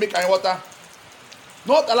 10 wee make anyị ghọta.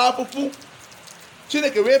 Not allow afụfụ.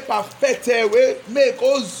 Chineke wee perfect wee make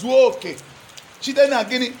o zuo oke. Chite na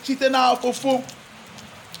gịnị? Chite na afụfụ.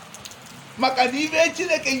 Maka na ibe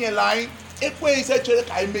Chineke nyere anyị ekwensu chọrọ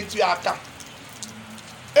ka anyị metụ ya aka.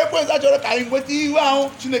 Ekwensu chọrọ ka anyị nweta iwe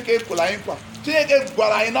ahụ Chineke kwụrụ anyị nkwa. Chineke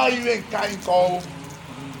gwara anyị na iwe nke anyị nke ọhụụ.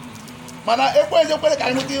 mana ekwensu ekwere ka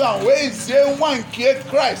anyị nweta ihe ahụ wee zie nwa nke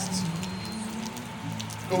Kraịst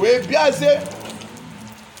o wee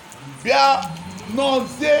bịa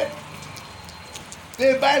nọzie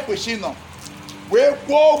n'ebe anyị kwesịrị nọ wee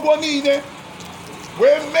kwụọ ụgwọ niile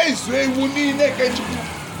wee mezuo iwu niile nke Chukwu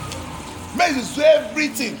mezuo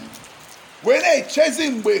everything wee na-echezi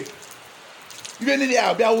mgbe ihe niile ya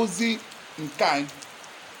abịawụzi nke anyị.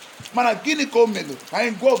 Mana gịnị ka o mere? Ka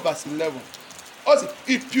anyị gụọ verse 11. Ọ sị,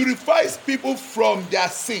 it purifies people from their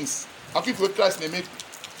sins. Akụkọ Kraịst na-eme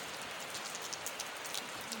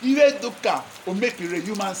ihe dịka o mekiri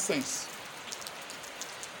human sense.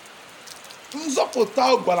 Nzọpụta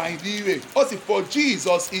ọ gwara anyị dị ire. Ọ sị, for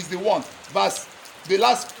Jesus is the one. The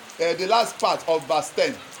last part of verse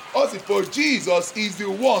 10. Ọ sị, for Jesus is the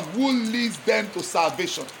one who leads them to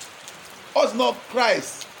salvation. Ọ sị na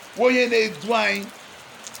Kraịst onye na-edu anyị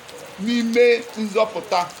n'ime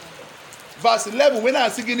nzọpụta. Verse 11 wee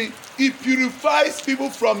na-asị gịnị? It purifies people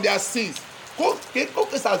from their sins. Ka o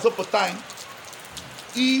kesa azọpụta anyị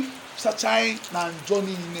ịsacha anyị na njọ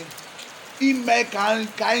niile, ime ka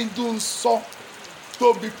anyị dị nsọ,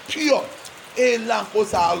 to be pure, ịla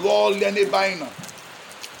mkposa alụ ọlịa n'ebe anyị nọ.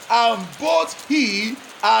 And both he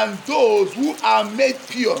and those who are made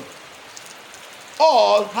pure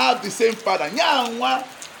all have the same father. Nyanwa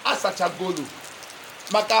asachagolo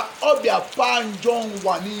maka ọbịa pa njọ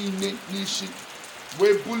ụwa niile n'isi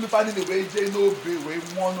wee bulufa niile wee jee n'obe wee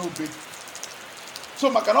nwụọ n'obe. So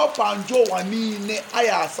maka na ọ pa njọ ụwa niile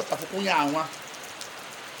aya asachapụkwu ya anwa.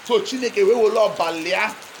 So Chineke wee were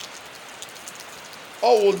ọbalịa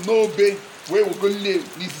ọwụ n'obe wee wegole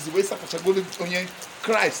n'izizi wee sachagolo onye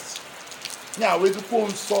Kraịst ya wee dịkwuo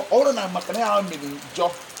nsọ. Ọ bụrụ na maka na ya mere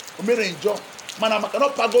njọ, o mere njọ, mana maka na ọ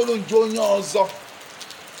pagolo njọ onye ọzọ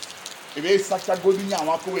ebe sachagolo nye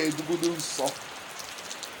anwa ka wee dugodo nsọ.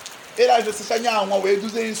 Ịraje sacha nye anwa wee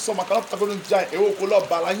duzie nsọ maka na ọ pagolo njọ a ewekwala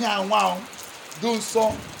ọbara nye anwa ahụ dị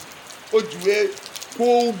nsọ. O ji wee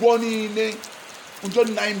kwụọ ụgwọ niile njọ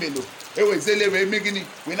nna anyị melo ewezele wee mee gịnị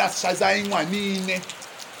wee na-asachazi anyị nwa niile.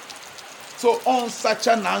 So on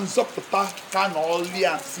nsacha na nzọpụta ka na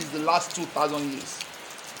ọlịa since the last 2000 years.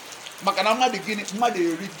 Maka na mmadụ gịnị? Mmadụ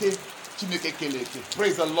erike Chineke keleke.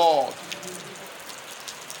 Praise the Lord.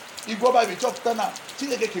 Igwe Bible chọpụta na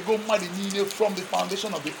Chineke kego mmadụ niile from the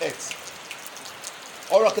foundation of the earth.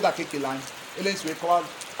 Ọrụ ọkịta ka ekele anyị. Elens wee kọwa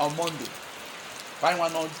on Monday. Anyị nwa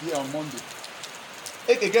nọ here on Monday.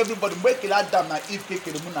 Ekege everybody. Mgbe ekele Adam na Eve ka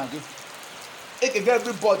ekele mụ na gị. Ekege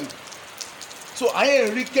everybody. So anyị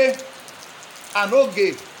erike and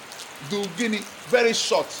oge do gịnị very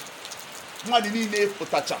short. Mmadụ niile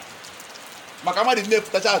pụtacha. Maka mmadụ niile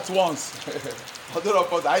pụtacha at once. Ọdụrụ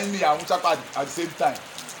ọkọdụ anyị niile anwụchakwa at the same time.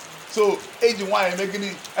 So eji nwayọ eme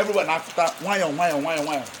gịnị? Everybody na-apụta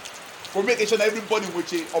nwayọ. For make sure that everybody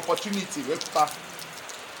with an opportunity wee pụta.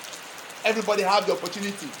 Everybody have the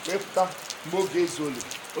opportunity wee pụta mgbe oge ezuole.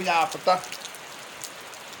 Onye apụta.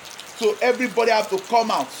 So everybody have to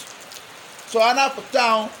come out. So a na-apụta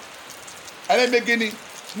ahụ anyị eme gịnị?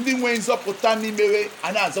 Ndị nwee nzọpụta n'imewe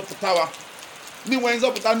a na-azọpụtawa. Ndị nwee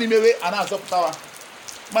nzọpụta n'imewe a na-azọpụtawa.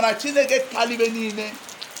 Mana Chineke kalibe niile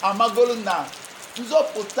amagolo na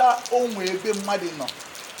nzọpụta onwe ebe mmadụ nọ.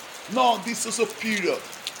 No, this is a period.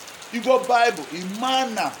 You go Bible,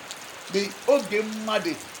 imana the oge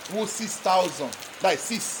mmadụ wụ 6,000. Like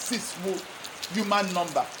six human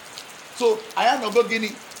number. So I am not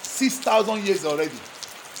going 6,000 years already.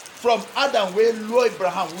 From Adam where Lord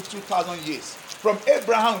Abraham with 2,000 years. From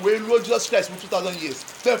Abraham where Lord Jesus Christ with 2,000 years.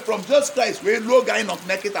 Then from Jesus Christ where Lord guy not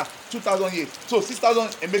Neketa 2,000 years. So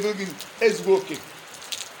 6,000 and make is okay.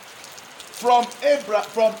 From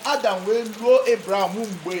Adam where Lord Abraham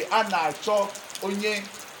where Anna cho onye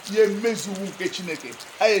ye mezu nke Chineke.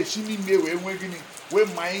 Aye shini me we gini we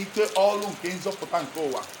maite ọlụ nke nzọpụta nke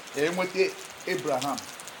ụwa. Enwete Abraham.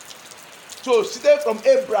 So started from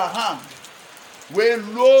Abraham wee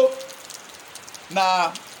ruo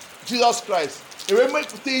na Jesus Christ. Ewe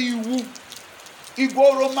mepụta iwu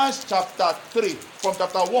Igbo Romans chapter 3 from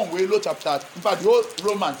chapter 1 wee ruo chapter, in fact the whole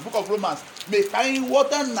Romans, the book of Romans, make anyị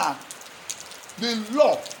ghọta na the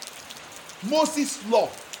law, Moses law,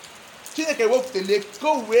 Chineke wepụtale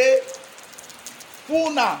ka wee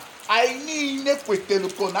fụ na anyị niile kwetelu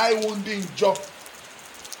ko na anyị wụ ndị njọ.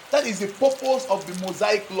 That is the purpose of the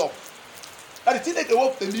Mosaic law. That is Chineke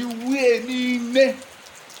wepụtale iwu niile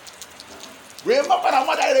wee mapa na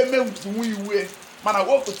mmadụ anyị eme nwu iwu mana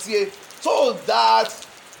wepụtie so that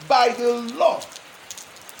by the law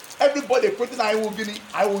everybody kwete na anyị wụ gịnị?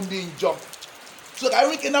 Anyị wụ ndị njọ. So ka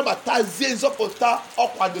anyị can nabatazie nzọpụta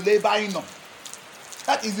ọkwadola ebe anyị nọ.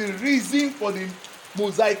 That is the reason for the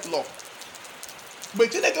Mosaic law. mgbe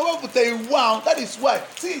Chineke wepụta iwu ahụ, that is why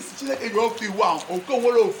since Chineke wepụta iwu ahụ, oke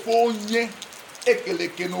nwere ofu onye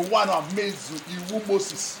ekeleke n'ụwa na mezu iwu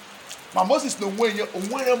Moses. Ma Moses na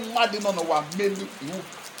onwere mmadụ nọ n'ụwa melu iwu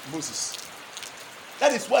Moses.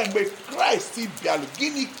 That is why mgbe Kraịst bịalụ,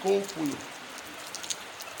 gịnị ka o kwuru?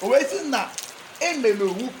 O wee sị na emere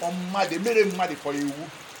iwu kwa mmadụ, emere mmadụ kwa iwu,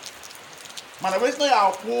 mana wee sị na ya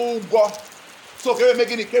akwụ ụgwọ. So ka eme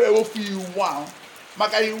gịnị? Ka wee wofu iwu ahụ,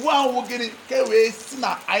 maka iwu ahụ gịnị? Ka wee sị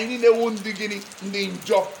na anyị niile wụ ndị gịnị? Ndị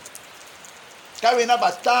njọ, ka wee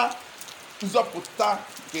nabata nzọpụta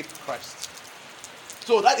nke Kraịst.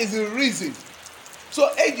 So that is the reason. So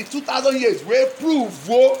eji 2000 years wee prove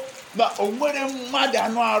na onwere mmadụ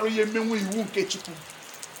anụ arụ ya emenwe iwu nke Chukwu.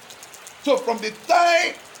 So from the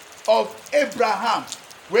time of Abraham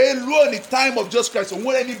wee ruo the time of Jesus Christ,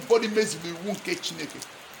 onwere anybody mezuru iwu nke Chineke.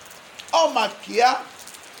 Ọ maka ya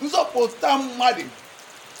nzọpụta mmadụ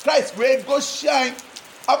Kraịst wee gosi anyị,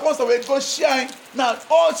 akwụkwọ nsọ wee gosi anyị na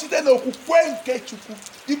ọ site n'okwukwe nke Chukwu,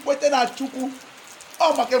 ikwete na Chukwu.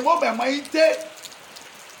 Ọ maka mgbe ọ ga-amalite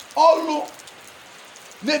ọlụ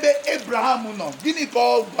n'ebe Abraham nọ, gịnị ka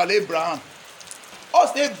ọ gwara Abraham?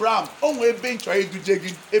 Ọ sị Abraham, o nwee ebe nchọ iduje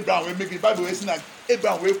gị. Abraham wee megide, Baịbụl wee sị na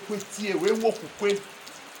Abraham wee kwetie, wee nwe okwukwe.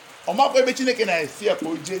 Ọ makwa ebe Chineke na-esi ya ka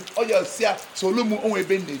o jee. Ọ ya si ya, solu m, o nwee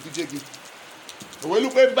ebe na-eduje gị. O wee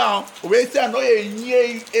lukwa ebe ahụ, o wee sị ya na ọ ya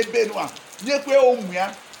enye ebe nwa, nyekwe ụmụ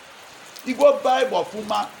ya. Igbo Bible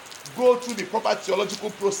ọfụma, go through the proper theological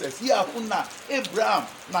process. Ya afụ na Abraham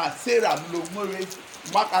na Sarah nụrụ nwere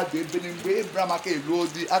maka dị ebe mgbe Abraham aka elu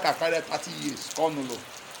di aka karịa 30 years ka ọ nụrụ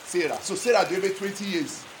Sarah. So Sarah dị ebe 20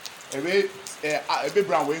 years ebe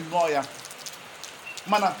Abraham wee nụọ ya.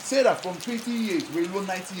 Mana Sarah from 20 years wee ruo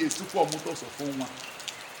 90 years tupu ọ mụta ọsọfọ nwa.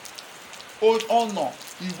 Ọ nọ,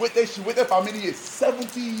 she waited for many years,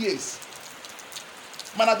 70 years.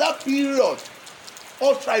 Mana that period,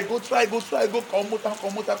 all try go ka ọ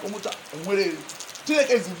mụta onwere.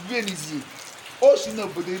 Chineke zibue n'izi o si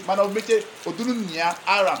n'obodo, mana o meche oduru nna ya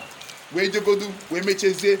Aram wee jegodu wee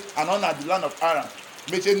mechezie anọ na the land of Aram,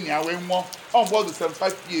 meche nna ya wee nwụọ. Ọ mgbe ọ dị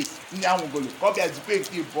 75 years nna ya nwụgolo ka ọ bịa zikwe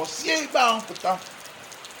nke ịbọ sie ebe ahụ pụta.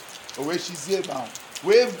 O wee chizie ebe ahụ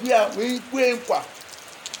wee bịa wee kwee nkwa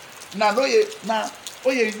na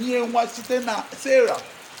oye nye nwa site na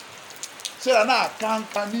Sarah na-aka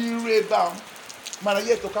nka n'iru ebe ahụ, mana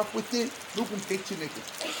ya etoka kwete n'ukwu nke Chineke.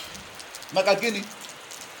 Maka gịnị?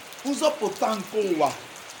 Nzọpụta nke ụwa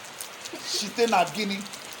site na gịnị?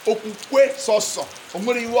 Okwukwe sọsọ, o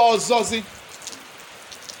nwere iwe ọzọzi.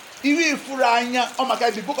 Iwe ifuru anya, ọ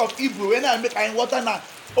maka the book of Hebrew wee na-eme ka anyị ghọta na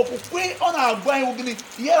okwukwe ọ na-agwa anyị gịnị?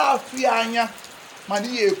 Ihe afụ ya anya, mana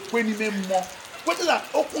ihe ekwe n'ime mmụọ. Kweta na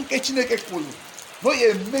okwu nke Chineke kwuru na o ya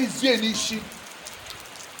emezie n'isi.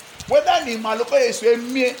 Whether na ịmalụ ka o ya so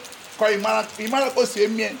emie ka ịmara ka o si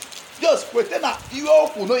emie, just kweta na ihe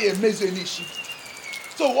okwu na o ya emezie n'isi.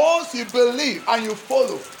 So once you believe and you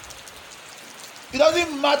follow, it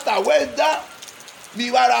doesn't matter whether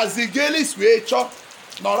you are Azigelis wee chọ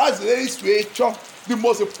nor Azigelis wee chọ. The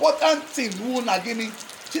most important thing wụ na gịnị?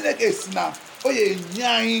 Chineke si na o ya enye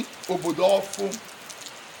anyị obodo ọfụ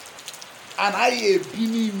and anyị ebi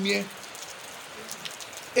n'ime.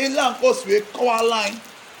 Ịla nke o si wee kọwala anyị,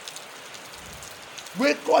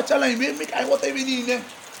 wee kọwachala anyị, wee make anyị ghọta ebe niile.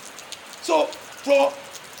 So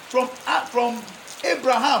from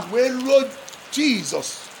Abraham wee ruo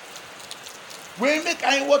Jesus wee make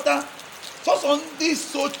anyị ghọta sọsọ ndị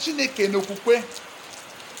so Chineke n'okwukwe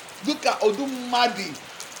dịka ọdụ mmadụ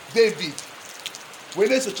David wee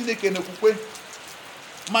na-eso Chineke n'okwukwe.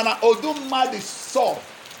 Mana ọdụ mmadụ Sọl,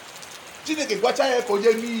 Chineke gwacha ya ka o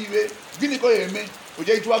jee n'iwe, gịnị ka o ya eme? O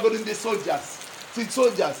jee jụwagoro ndị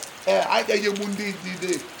soldiers anyị ga-egbu ndị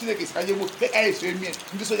Chineke si ka anyị egbu ka anyị so emie.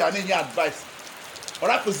 Ndị soja na-enye advice, ọ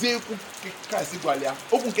rapụzie okwu nke Kraịst gwara ya,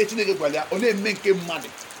 okwu nke Chineke gwara ya, ọ na-eme nke mmadụ.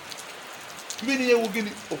 Ibe niile wụ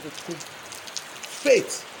gịnị? Okwukwe,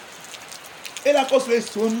 faith. Ịlakọsọ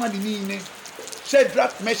eso mmadụ niile,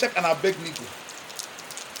 Shadrach, Meshach and Abednego,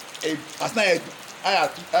 asị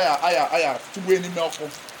aya tụgbuo n'ime ọkụ,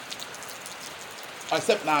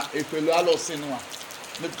 except na efelu alụsị nwa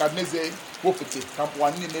Nebukadneza wopụta ka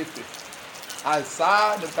mpụwa niile efe.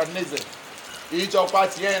 Asa Nebukadneza iji ọkwa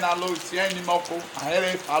tinye ya n'alụ, tinye n'ime ọkụ,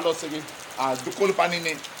 ahịrị alụsị gị adụkọlụpa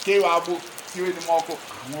niile kewa agbụ tiwe n'ime ọkụ,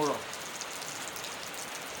 anwụrọ.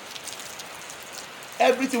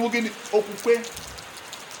 Everything wụ gịnị? Okwukwe.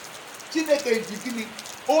 Chineke ji gịnị?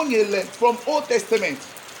 O nyere from Old Testament,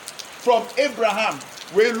 from Abraham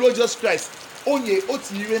wee ruo Jesus Christ, onye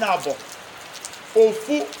otu ire na abụọ,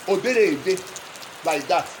 ofu odere ede like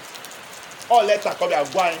that. All letter come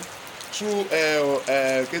and go through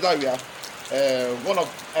one of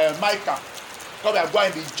Micah, God we are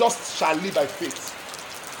going, the just shall live by faith.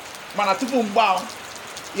 Mana tupu mgbe ahụ,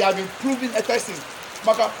 he had been proving a person.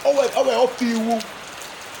 Maka o wee ofe iwu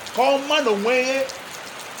ka ọ ma na onwe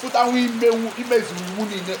pụtanwu imezu iwu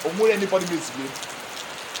niile, o nwere anybody mezuru.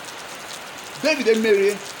 David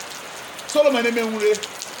emerie, Solomon emenwure,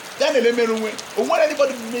 Daniel emerunwe, o nwere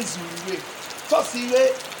anybody mezuru iwe. Tọsi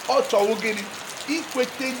ihe ọ chọrọ gịnị?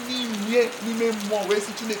 Ikwete n'ime mmụọ wee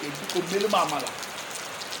si Chineke biko melu m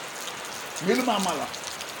amala.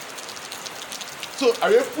 So I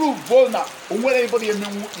prove na o nwere anybody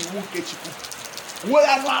emenwu iwu nke Chukwu. Nwere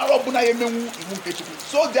anụ arụ ọbụla emenwu iwu nke Chukwu.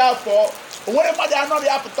 So therefore, o nwere mmadụ anọ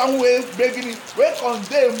ya apụtanwu wee begini wee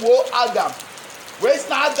condemn Adam. Wee si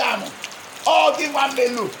na Adam ọ gị nwa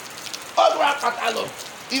mmelu, ọ gị nwa katalụ,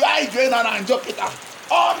 ihe anyị jụọ na njọ kịta.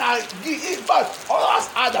 All na in fact, all us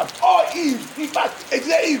Adam, all Eve, in fact,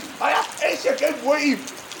 ejire Eve, aya esheke gbuo Eve,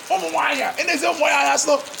 ụmụ nwaanyị, eneze ụmụ nwaanyị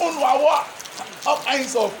so ụnụ awa, all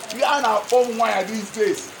kinds of ya na ụmụ nwaanyị these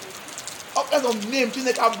days, all kinds of name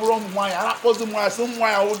Chineke abụrụ ụmụ nwaanyị, a na-akpọzi ụmụ nwaanyị so ụmụ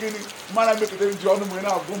nwaanyị awụ gịnị, mmadụ mepụtara ji ọnụ mgbe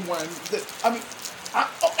na-abụ ụmụ nwaanyị. I mean,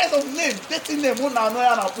 all kinds of name, dating name, ụnụ anọ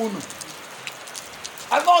ya na-akpọ unu.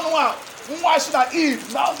 Anọ nwa, nwa shi na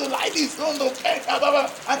Eve, now do like this, ụnụ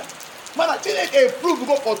and man, Chineke proved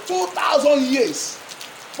God for 2,000 years.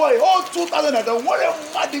 For a whole 2,000 years, there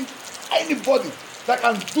wasn't anybody that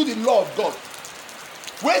can do the law of God.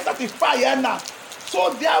 We satisfy here now. So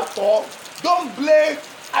therefore, don't blame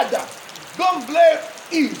Adam. Don't blame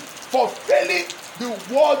Eve for failing the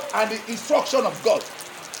word and the instruction of God.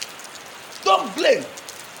 Don't blame.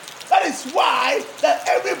 That is why that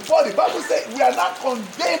everybody, Bible says, we are not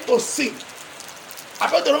condemned to sin.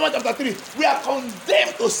 According to Romans chapter 3, we are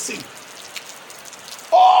condemned to sin.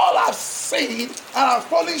 All have sinned and are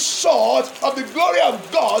falling short of the glory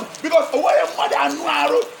of God because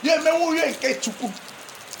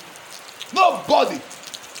nobody.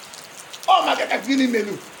 Oh my God,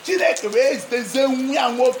 Chineke raised the zen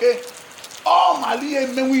nwoke. Oh my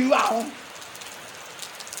God,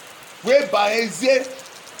 whereby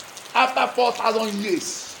after 4,000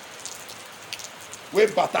 years, we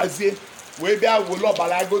batazie, we be a wolo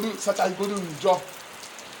balagodu, such as go to job.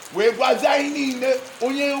 Wee gwazi anyị niile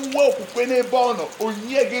onye nwe okwukwe n'ebe ọ nọ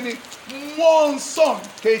onye gịnị mmụọ nsọ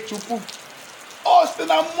nke Chukwu. Ọ sị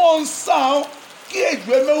na mmụọ nsọ ahụ ihe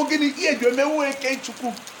eji emewu gịnị ihe eji emewu nke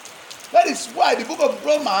Chukwu. That is why the book of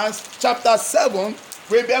Romans chapter 7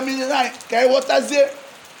 wee bịa mmiri na ka anyị ghọtazie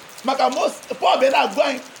maka Paul bịa na-agwa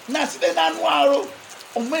anyị na site na anụ arụ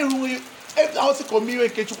omeruwe ebe ahụ sị ka omeiwe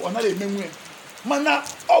nke Chukwu ọ naghị emenwu mana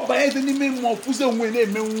ọ banye dị n'ime mmụọ fụzie onwe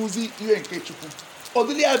na-emenwuzi ihe nke Chukwu.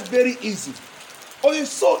 Ordinarily are very easy. Only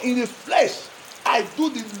so in the flesh, I do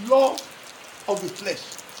the law of the flesh.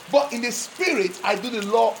 But in the spirit, I do the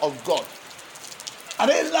law of God. And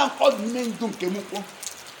then all men do.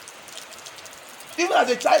 Even as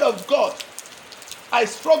a child of God, I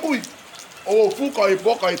struggle with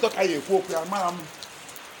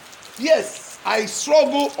yes, I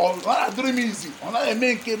struggle on not dream easy.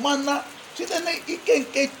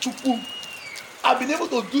 I've been able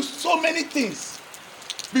to do so many things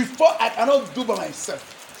before I cannot do by myself.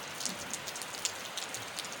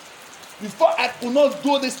 Before I could not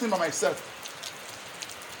do this thing by myself.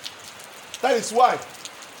 That is why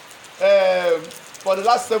for the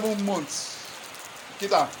last 7 months,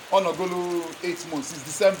 Kita, on Ogolo 8 months, since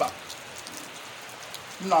December.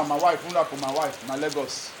 Now my wife, my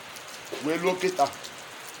Lagos, we locate her.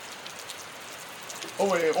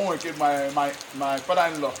 My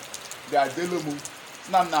father-in-law, they are dealing.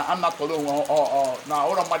 Now I'm not alone. Now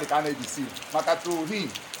all of my can be seen. Maka to him,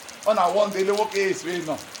 on a one daily work is very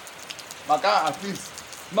no. Maka at least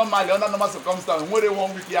normally under normal circumstances, when they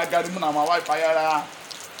 1 week I got him and my wife I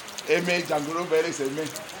image and grow very same.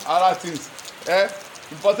 Other things,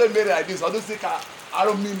 important very like this. I don't think I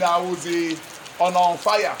don't mean I was on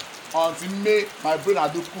fire until May my brain I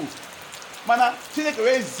do cool. Mana Chineke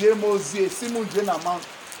wey zemozie simu jena man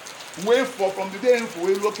wait for from the day info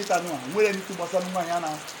we look it at no we anything but some man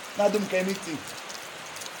na do anything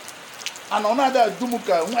and another do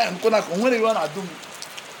muka when kona when you wanna do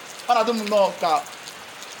no ka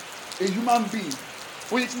a human being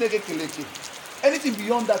we Chineke keleke anything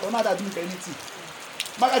beyond that another do anything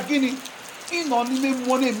maka gini in on n'ime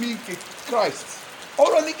money me Christ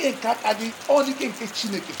or only can kakadi only can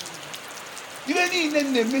Chineke even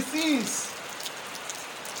in the machines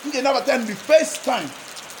you can never tell the first time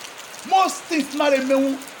most things not a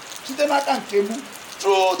memu through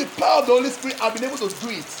the power of the Holy Spirit I've been able to do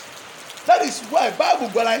it. That is why Bible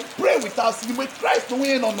when I pray without sin when Christ no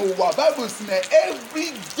way on no Bible is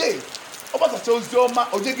every day ọgbatacha ozi ọma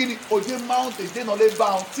oje gịnị oje mountain je nọ ebe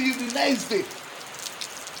ahụ till the next day.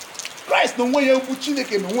 Christ na onwe ya egwu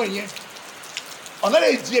Chineke na onwe ya ọ naghị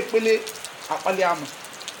eji ekpele akpali ama.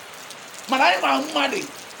 Mana anyị ma mmadụ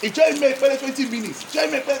ịchọ ime ekpele 20 minutes ịchọ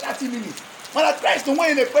ime ekpele 30 minutes, mana Christ na onwe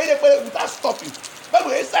ya na-ekpele ekpele without stopping.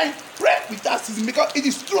 Bible is saying pray without ceasing, because it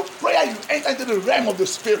is through prayer you enter into the realm of the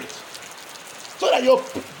spirit, so that your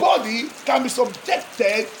body can be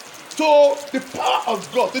subjected to the power of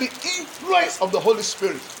God, to the influence of the Holy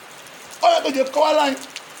Spirit. All that you call line,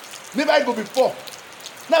 never I go before.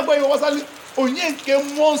 Now, when you was onye nke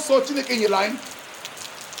mmụọ nsọ Chineke in your line,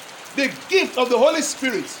 the gift of the Holy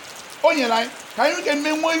Spirit on your line, can you get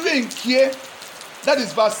me more here? That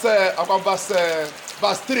is verse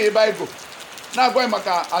 3 Bible. Now going back,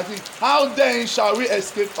 I think, how then shall we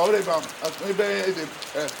escape? Okay,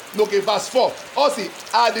 verse 4. Also,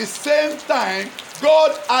 at the same time,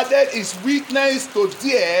 God added his witness to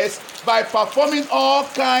theirs by performing all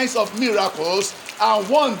kinds of miracles and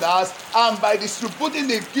wonders, and by distributing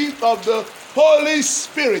the gift of the Holy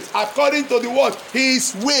Spirit according to the word,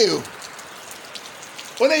 his will.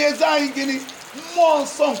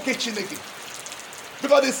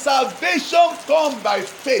 Because the salvation comes by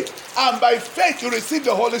faith, and by faith you receive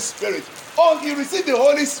the Holy Spirit. Until you receive the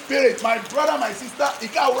Holy Spirit, my brother, my sister, you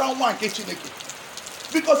can't run one Chineke.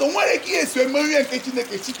 Because you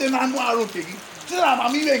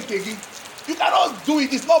cannot do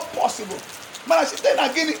it, it's not possible. That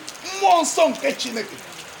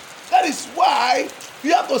is why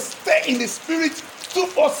you have to stay in the Spirit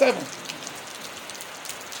 247.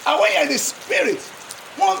 And when you're in the Spirit,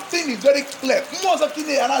 one thing is very clear.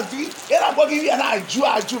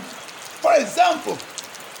 For example,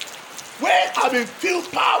 when I've been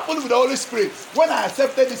filled powerfully with the Holy Spirit, when I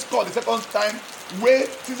accepted this call the second time, where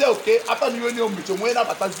she said, okay, after you know me, when I'm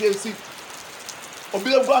at ZLC,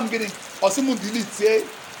 I'm getting or someone delete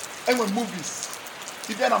and when movies.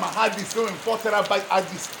 Even on my hard disk, when 4 terabyte hard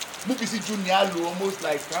disk, movies is junior almost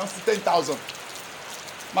like 10,000.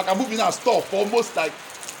 My movie now store for almost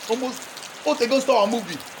oh, they go store a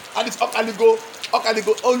movie, and it's only go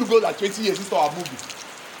like 20 years to store a movie.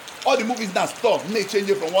 All the movies now store, they change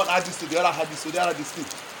it from one hard disk to the other hard disk to the other disk.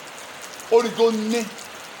 Only go ne,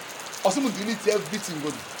 or someone delete everything.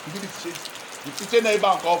 Go delete change. You change the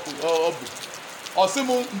bank up, or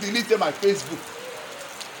someone delete my Facebook.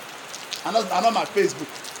 I know my Facebook.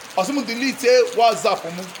 Or someone delete WhatsApp.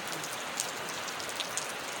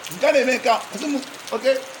 You can't make out.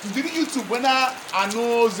 Okay, delete YouTube when I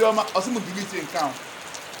know Zoma. Or someone delete account.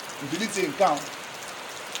 Delete account.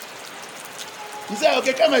 You say,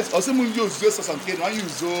 okay, come on. Or someone use something. One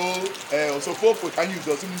use also Facebook. Can use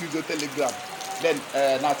someone use Telegram. Then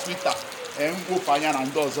na Twitter. And go find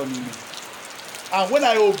and does on me. And when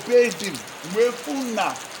I obeyed him, we full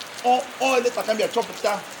now. All that can be a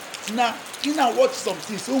chopper. Now, you know watch some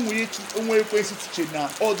things. All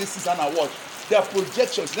this is and I watch. There are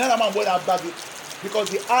projections. Now I'm going to bag it because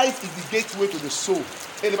the eyes is the gateway to the soul.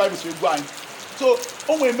 The Bible is going. So,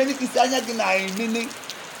 many things are meaning.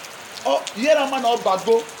 Oh, here a man or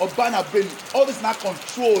bago or banner belly. All this not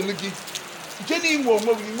control. Jenny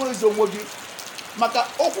Womogi Maka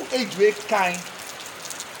Oku age kind.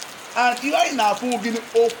 And you are now giving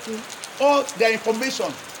Oku all their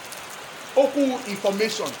information. Oku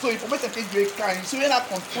information. So information can be kind. So you're not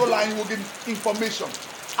controlling will give information.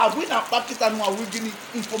 And we now pack it and we give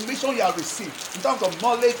information you have received in terms of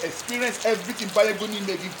knowledge, experience, everything by the good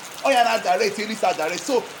maybe. Oh, you're not direct, you are direct.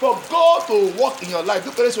 So for God to work in your life,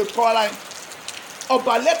 look at this with Caroline. Or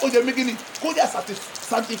by let of the beginning, God has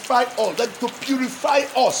sanctified us, that to purify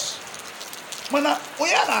us. Mana,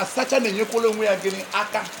 we are not such an equal way of getting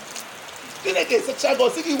aka. Then again, such a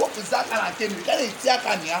God, see what is that and came, you can't see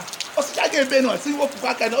Akania. Or such a game, Beno, see what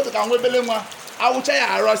I can know the Belema. I will tell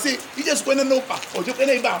you, I see, you just went no pack or you can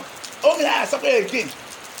about. Only I suffer again.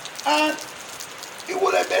 And it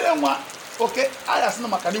would have been one. Okay, I asked no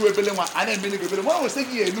Macani Belema, and then many people. One was saying,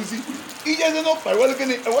 yeah, Lucy, he doesn't know by what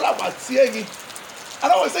about seeing.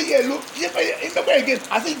 And I was saying, yeah, look, if again,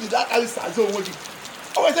 I think that I was so working.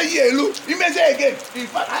 I was saying, yeah, look, you may say again. In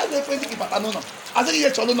fact, I have a 20 if I don't know. I think you're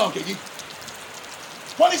children now,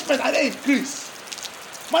 punishment, I increase.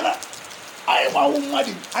 Man, I want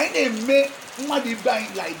woman, I didn't make money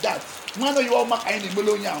buying like that. Man, you are my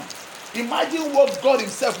million. Imagine what God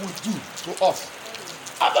Himself will do to us.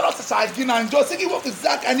 After us, again, and just thinking what is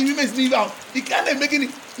that, and He makes me down. He can't make any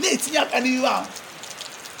need and you are.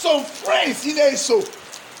 Some friends in there so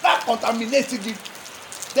that contaminated me.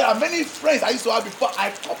 There are many friends I used to have before.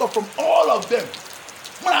 I cut off from all of them.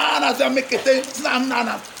 The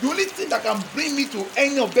only thing that can bring me to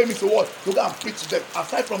any of them is what? To go and preach to them.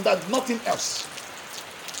 Aside from that, nothing else.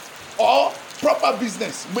 Or proper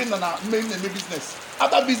business. Main business.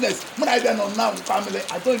 After business, when I don't know now family,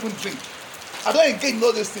 I don't even drink. I don't engage in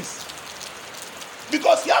all these things.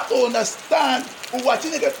 Because you have to understand what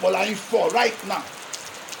you get for right now.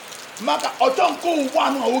 Maka otonko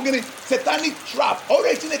one or satanic trap.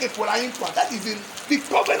 Already for that is in the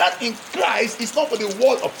covenant in Christ is not for the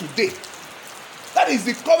world of today. That is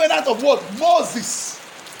the covenant of what? Moses.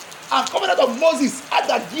 And covenant of Moses had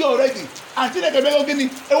that deal already. And according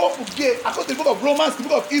to the book of Romans, the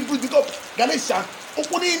book of Hebrews, the book of Galatians,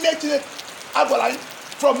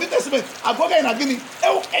 from New Testament, I go again and again,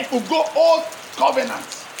 to go old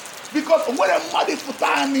covenant. Because when a mother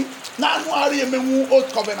futani, now old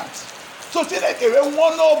covenant. So today we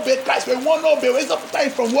want to obey Christ, we want to obey. We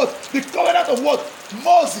start from what? The covenant of what?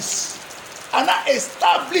 Moses. And now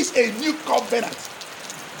establish a new covenant.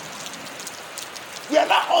 We are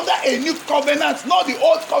not under a new covenant, not the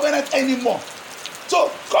old covenant anymore. So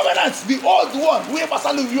covenants, the old one, we have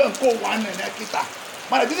you and go one and kita.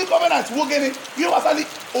 Man, the new covenant, we get you have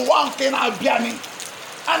one can abiani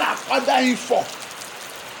and a father in four.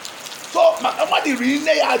 So my the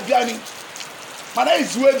rene abiani. Man,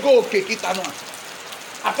 is where go kita no.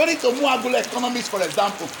 According to Muagula economists, for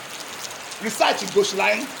example, research it goes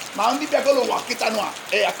line. My only people go work kita no.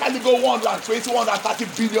 I can't go 120, 130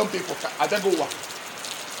 billion people. I don't go work.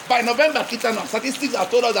 By November, kita no statistics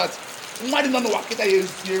have told us that money no work kita you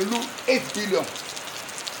lose 8 billion.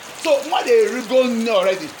 So what they go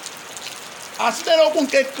already. As they open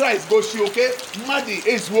Christ go see okay, money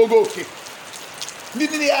is wogo okay.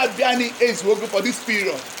 Nidini abiani is wogo for this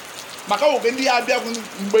period. Maka ogendi abia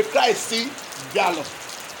mgbe Christ see bialo.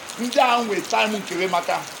 Nja with time nkele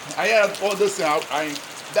maka. I hear all those things.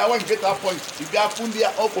 That when you get to that point, if you are fundi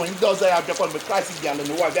up on does abia for Christ bialo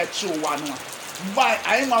no wa that show one. By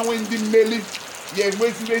I am when the meli ye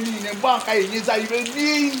wezi ni ne banka yeza ibe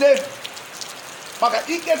ni ne maka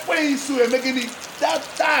ike kwen isu e megini that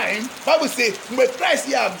time Bible say when Christ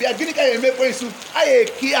ya bia gini ka ye me kwen isu aye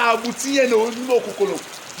ki abutinye no no kokolo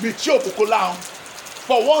mi chi okokola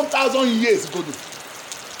for 1000 years go do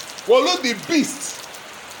wolo the beast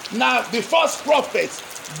na the first prophet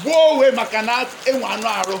go we makana enwa anu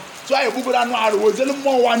aro so aye bubura anu aro wozelu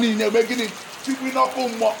mo wa ni ne megini people no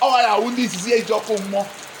come more. Oh, I will need to see a job come more.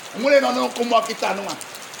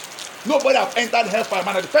 Nobody have entered hellfire.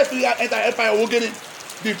 Man, the first year enter hellfire, we're getting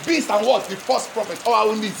the beast and what? The first prophet. Oh, I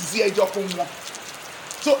will need to see a job come more.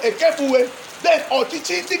 So a careful way. Then,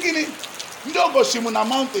 teaching, you don't go Shimona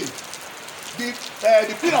mountain.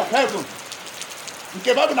 The queen of heaven.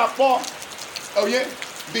 Okay, Bible na four. Oh yeah,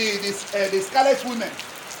 the scarlet women.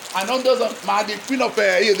 And on those the queen of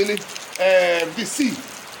the sea.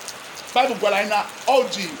 Bible Gwalaina,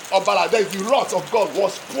 Oji, Obala, there is the wrath of God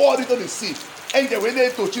was poured into the sea. And they went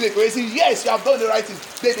there to Chile, they say, yes, you have done the right thing.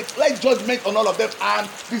 They declared judgment on all of them and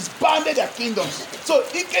disbanded their kingdoms. So,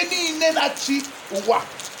 ikeni nenachi uwa,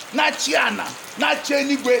 nachiana,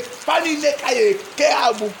 nachenigwe, pani nekaye,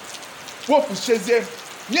 keabu, wofu sheze,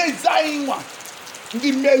 nye zainwa,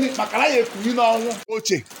 ndi meli, makalaye kumino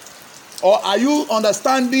oche. Or are you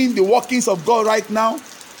understanding the workings of God right now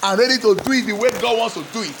and ready to do it the way God wants to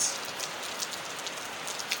do it?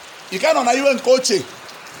 You can't even coach it.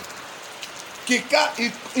 Kika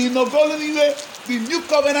inogoliniwe the new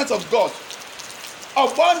covenant of God.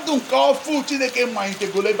 Abandon call full chineke mind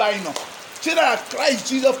go by no. Children Christ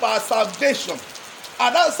Jesus for our salvation.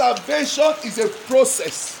 And that salvation is a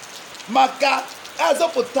process. Maka as a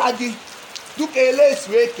potagi do ele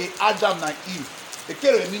sweke Adam na Eve.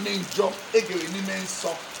 Ekere ni menjo, egere ni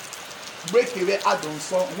menso. Break away Adam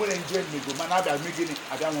so when enjoy me go man abia megini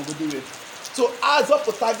abia won go do it. So as up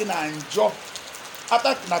to tagging and job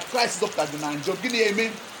after na Christ is up tagging and job gini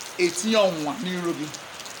eme etiyan one ni robi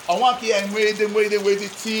awon ki en we dey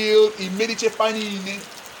till he made it funny in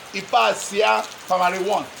he pass here primary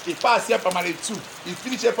 1 he pass here primary 2 he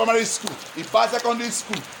finish primary school he pass secondary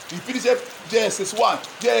school he finish JSS 1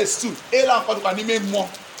 JSS 2 ela nkan kan ni me mo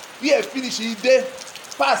he finish he dey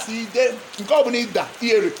pass he dey nkan obo ni da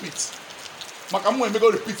he repeat Makamu and go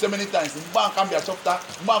repeat so many times. Mban can be a chapter,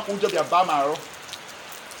 Mban can just be a bamaro.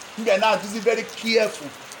 We are now this is very careful.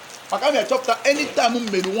 Makamu a chapter anytime we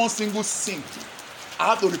made one single sin, I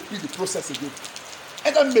have to repeat the process again.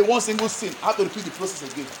 Anytime we made one single sin, I have to repeat the process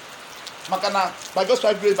again. Makana, by God's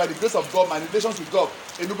grace, by the grace of God, my relations with God,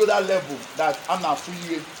 and you go that level that I'm not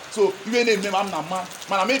free. So even name I'm not man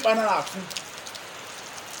I may find out free.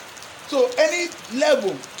 So any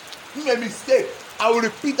level, you make mistake. I will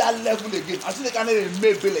repeat that level again until they can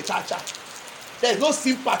make a cha-cha. There is no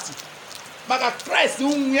sympathy. Maka Christ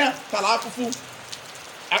nwe ya tara afụfụ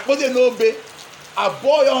akpọje n'obe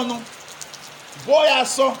abụọ ya ọnụ bụọ ya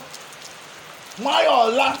asọ nwa ya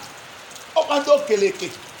ọla ọkwado okeleke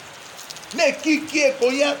na-ekike ka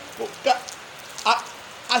onye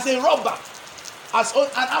as a robber, as an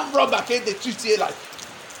armed robber ka they treat you like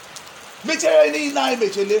mechere niile anyị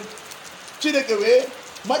mechele Chineke wee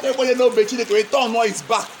mmadụ ekwenye n'obe Chineke wee turn his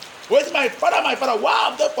back. Wait, my father, why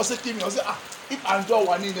have they forsaken me? I say, if I enjoy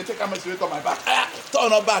one in, they take a message on my back.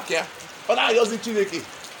 Turn her back here. But now you're using Chineke.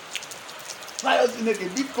 Now you're using Chineke.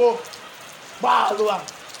 Biko.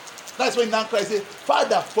 That's when now Christ say,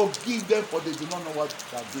 Father, forgive them for they do not know what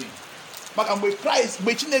they are doing. Maka mgbe Christ,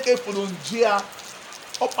 mgbe Chineke fụrụ njia,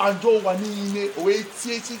 up and down one in, wait,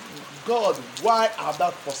 God, why have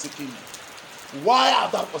thou forsaken me? Why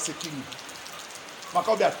have thou forsaken me?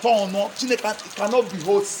 Maka ọbịa turn no, Chineke cannot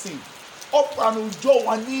behold sin. Up and down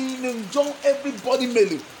one in, John everybody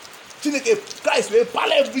mele. Chineke Christ will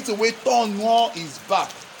pal everything way turn on his back.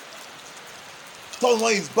 Turn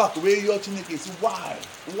on his back where your Chineke say, why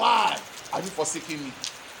are you forsaking me?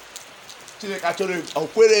 Chineke actually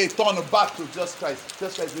turn back to Jesus Christ.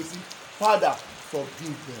 Jesus Christ will say, Father,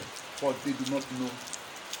 forgive them, for they do not know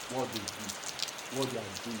what they do, what they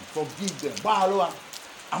are doing. Forgive them. Baaloa,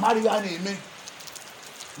 amari ya na-eme.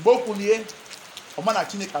 Mgbe okwulie, ọmana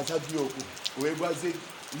Chineke azabi okwu, wee gwazie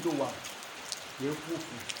ndị ụwa, wee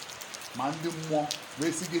kwufu, ma ndị mmụọ,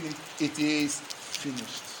 wee sị gịnị, it is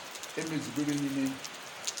finished. Emezubere n'ime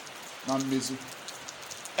na mmezu.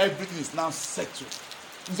 Everything is now settled.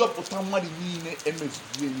 Nzọpụta mmadụ niile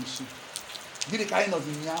emezubere n'isi. Gịnị ka anyị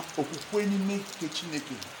nọzi ya okwukwe n'ime nke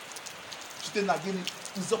Chineke site na gịnị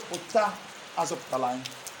nzọpụta azọpụtala anyị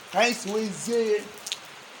ka anyị si wee zie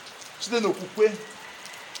site na okwukwe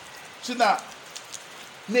site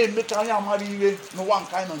na-eme ka anyị amara ihe n'ụwa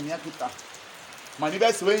nke anyị nọ ya kịta ma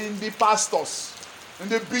n'ebe si wee ndị pastors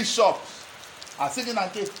ndị bishops asị gị na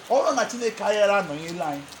nke ọrụ na Chineke ayara anọnyela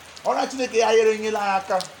anyị ọrụ na Chineke ayara enyela anyị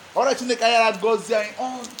aka ọrụ Chineke ayara gọzie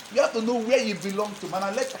anyị you have to know where you belong to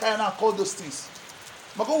mana let ka na call those things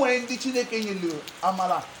maka nwere ndị Chineke nyelu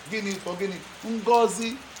amara gịnị for gịnị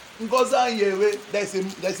ngozi anyị ewe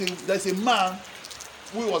there's a man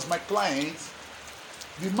who was my client.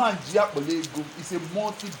 The man ji akpọla ego is a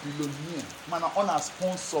multi-billionaire mana ọ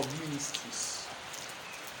na-sponsor ministries.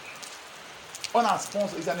 Ọ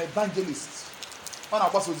na-sponsor is an evangelist. Ọ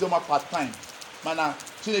na-agbasa oziọma part time mana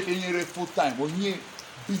Chineke nyere full time onye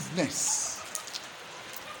business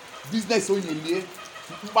onye lie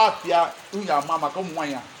mkpapịa unye ama maka ụmụ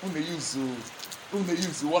nwanyị unu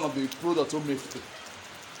use one of the products o mefute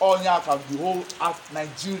onye aka the whole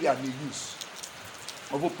Nigeria may use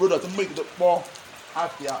of a product make the kpọ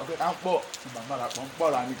afia okay ka kpọ mara kpọ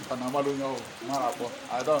mkpọrọ anyị kita na mara onye ọhụrụ mara kpọ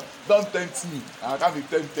I don't tempt me I can't be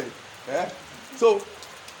tempted so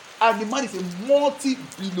and the man is a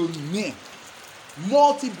multi-billionaire.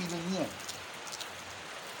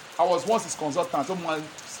 I was once his consultant. Someone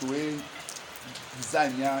to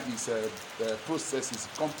design his process, his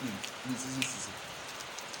company,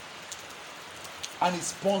 and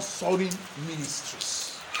he's sponsoring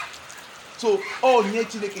ministries. So all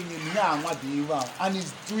nature and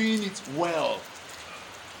he's doing it well.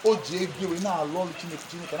 Chineke na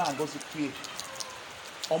go to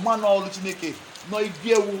Ọma na ọrụ Chineke nọ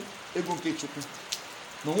ibiewu ego nke Chukwu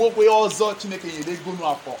na nwekwe ọzọ Chineke nyere ego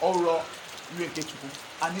n'afọ ọrụ iwe nke Chukwu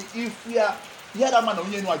and if ya da man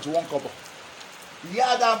onye nu aji won kobo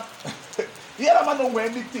ya da man nwere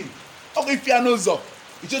anything okay if ya n'ụzọ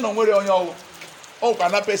iche na nwere onye ọwụ ọ kwa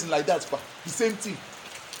na person like that kwa the same thing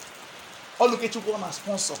oluke Chukwu na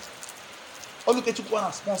sponsor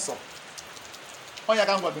onye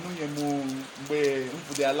ka ngwa gị nwunye m mgbe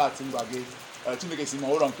mfude alert ngwa gị Chineke si ma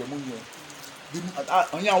ụrọ nke nwunye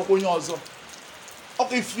onye akwụkwọ onye ọzọ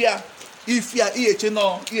ọkụ ifia iheche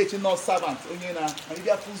nọ servant onye na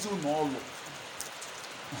ịbịa fụzi ụlọ ọrụ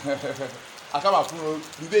akamafụrụ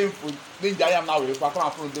dide mfụ ndị anya m na were kwa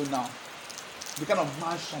akamafụrụ do now the kind of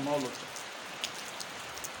mansion ọrụ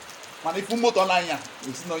mana ifu moto n'anya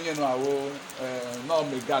esi na onye ahụ nọ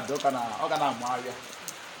megad ọ ga na-amụ ahịa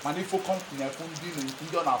mana ifu company efu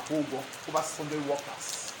ndị ọ na-akwụ ụgwọ over Sunday workers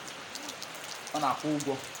ọ na-akwụ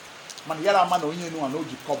ụgwọ mana yara ama na onye nụwa na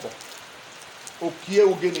oji kọbọ okie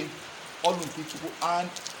ogene ọnụ nke Chukwu and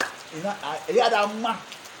yara mma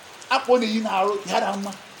akpọ na iyi na-arụ yara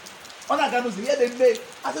mma ọ na-aga n'ụzọ ihe dị mbe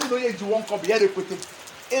asị na onye ji one kọbọ ya ekwete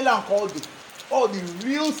ịla nke all the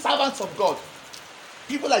real servants of God,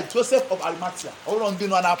 people like Joseph of Arimathea ọrụ ndị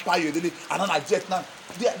nọ na-apa ya edele ana na jet na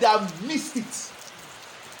they have missed it.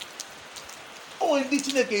 O nwere ndị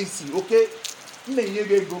Chineke isi oke nna enye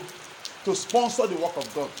gị ego to sponsor the work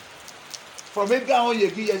of God. From every guy you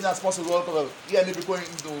give you sponsor the work of God, you are never going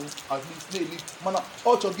to at least daily. Man,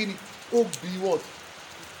 out of Guinea, oh be what?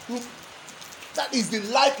 That is the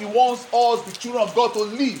life He wants us, the children of God, to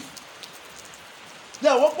live.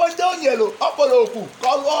 Now, what point down yellow? Up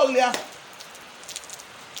call all there.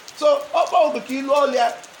 So, up all the kill all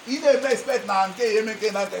there. You don't expect now, you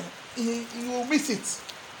will miss it.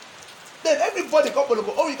 Then everybody couple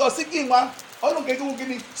go, oh, you got seeking one, oh, don't get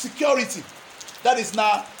security. That is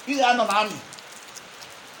now, you are not army.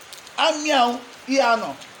 Army, you are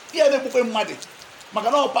not. You are the book mad.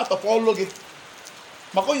 Magano part of all logi.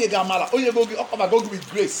 Mako ye gamala, oh, you go go with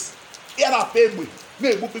grace. You are not paid with.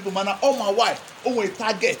 Me book people, man, all my wife, oh, we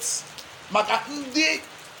targets. Maka the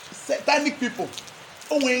satanic people.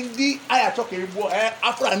 Oh, when the I are talking about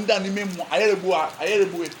after and done the memo, I hear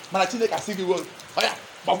it. Manachine can see the world. Oh, yeah.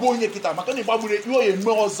 Babu kita makani babu re yo ye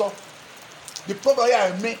meozo the problem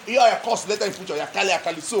here are cost later in future ya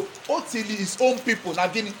kali so until his own people na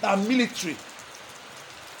gini na military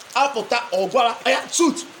apota ogwara aya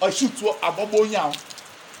shoot or shoot to abobo nya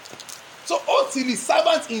so until his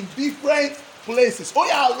servants in different places oh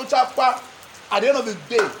ya locha pa at the end of the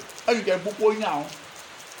day how you get buko nya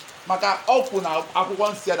maka open na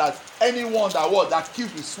akwụkwọ said that anyone that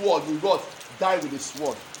kills with sword will God die with the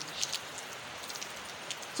sword.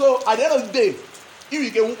 So at the end of the day, if you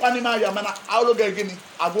get one animal, you man, how long again?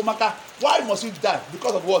 Agomaka, why must you die?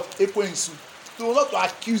 Because of what? Ekwensu. So not to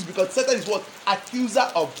accuse, because Satan is what? Accuser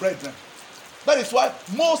of brethren. That is why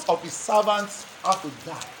most of his servants have to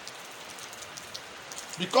die.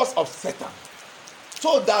 Because of Satan.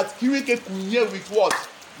 So that he will get kunye with what?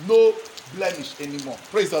 No blemish anymore.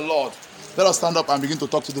 Praise the Lord. Let us stand up and begin to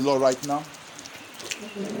talk to the Lord right now.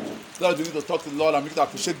 Let us begin to talk to the Lord and begin to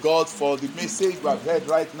appreciate God for the message we have heard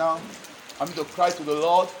right now. I begin to cry to the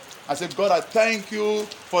Lord. I say, God, I thank you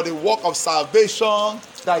for the work of salvation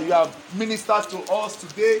that you have ministered to us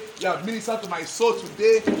today. You have ministered to my soul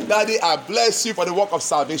today. Daddy, I bless you for the work of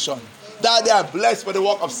salvation. Daddy, I bless for the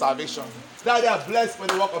work of salvation. Daddy, I bless for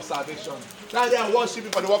the work of salvation. Daddy, I worship you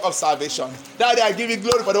for the work of salvation. Daddy, I give you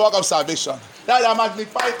glory for the work of salvation. Daddy, I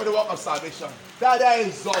magnify you for the work of salvation. Daddy, I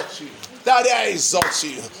exalt you. Daddy, I exalt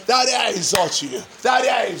you. Daddy, I exalt you. Daddy,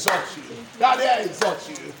 I exalt you. Daddy, I exalt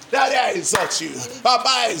you. Daddy, I exalt you. Papa,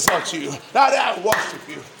 I exalt you. Daddy, I worship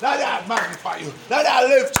you. Daddy, I magnify you. Daddy, I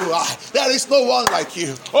lift you up. There is no one like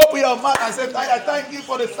you. Open your mouth and say, Daddy, I thank you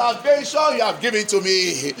for the salvation you have given to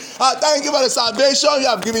me. I thank you for the salvation you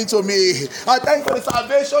have given to me. I thank you for the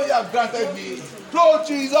salvation you have granted me. Lord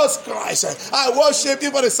Jesus Christ, I worship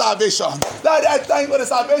you for the salvation. Daddy, I thank you for the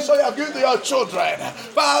salvation you have given to your children.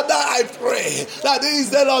 Father, I pray that this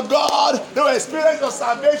day, Lord God, they will experience your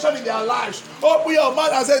salvation in their lives. Open your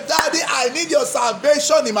mouth and say, Daddy, I need your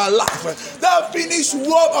salvation in my life. That finished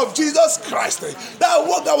work of Jesus Christ, that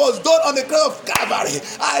work that was done on the cross of Calvary,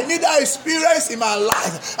 I need that experience in my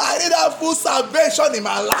life. I need that full salvation in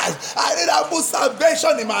my life. I need that full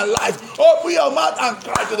salvation in my life. Open your mouth and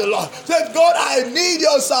cry to the Lord. Say, God, I need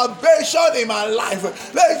your salvation in my life.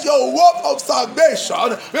 Let your work of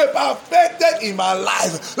salvation be perfected in my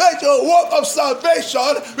life. Let your work of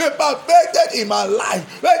salvation be perfected in my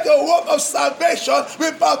life. Let your work of salvation be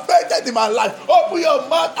perfected in my life. Open your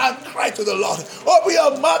mouth and cry to the Lord. Open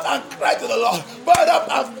your mouth and cry to the Lord. Father,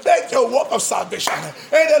 perfect your work of salvation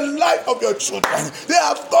in the life of your children. They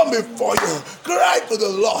have come before you. Cry to the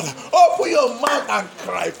Lord. Open your mouth and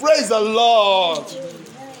cry. Praise the Lord.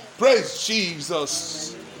 Praise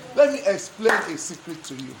Jesus. Let me explain a secret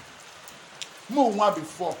to you. Mo one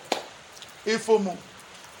before. If mo,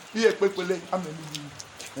 but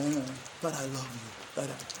I love you.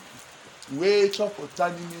 Wait up for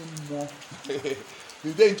telling me more.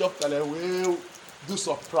 The day of will do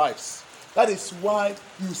surprise. That is why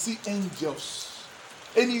you see angels.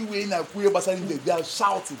 Anyway, in a they are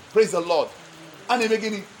shouting. Praise the Lord. And the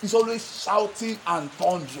beginning is always shouting and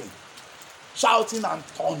thundering. Shouting and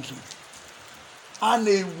thundering. And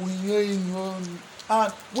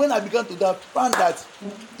when I began to find that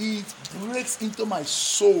it breaks into my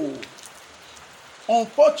soul.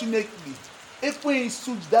 Unfortunately, if we use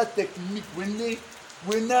that technique,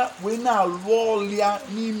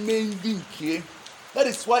 that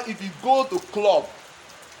is why if you go to club,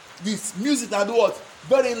 this music and what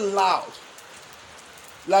very loud.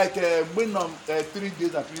 Like when 3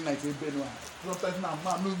 days and 3 nights in Benua. Sometimes now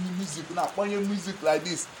man music now when you music like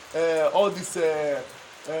this, all this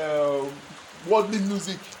worldly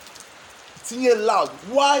music, it's loud.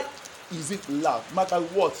 Why is it loud? Matter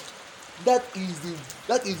what? That is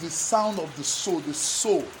the sound of the soul.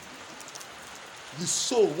 The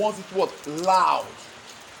soul wants it what? Loud.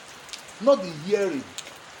 Not the hearing.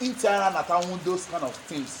 intern at those kind of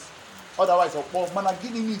things. Otherwise, man,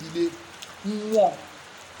 giving me the more.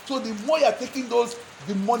 So the more you are taking those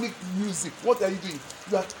demonic music, what are you doing?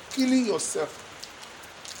 You are killing yourself.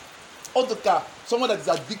 Otoka, someone that is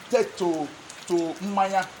addicted to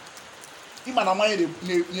mmanya.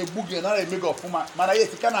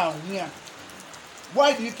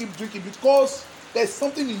 Why do you keep drinking? Because there's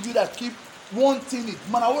something in you that keep wanting it.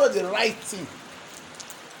 Man, what are the right thing?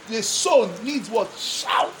 The soul needs what?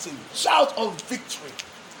 Shouting. Shout of victory.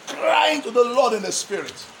 Crying to the Lord in the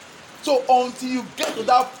spirit. So until you get to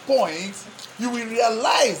that point, you will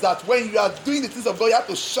realize that when you are doing the things of God, you have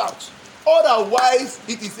to shout. Otherwise,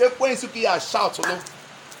 it is a point you shout.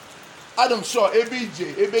 I'm sure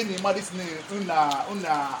ABJ, Nima, this una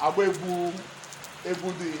abebu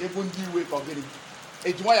ebundi way of getting.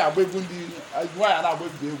 Ejwaya abebundi, ejwaya na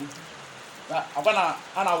abebu.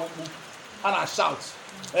 Ana shout.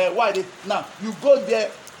 Why they now you go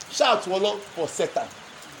there shout for Satan.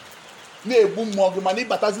 Na-egbu mmụọ gị mana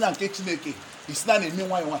ịbatazi na nke Chineke isi na na-eme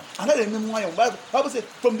nwayọ nwayọ anaghị eme nwayọ Bible says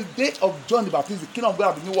from the day of John the Baptist the kingdom of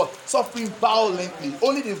God has been what? Suffering violently.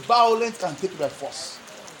 Only the violent can take it by force.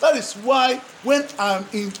 That is why when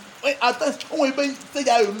at times when we say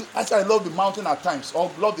I love the mountain at times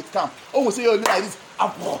or love the camp, almost say like this,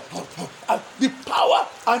 the power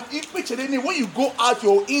and if when you go out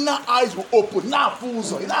your inner eyes will open. Now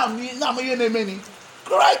fools, cry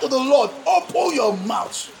to the Lord, open your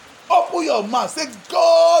mouth. Open your mouth. Say,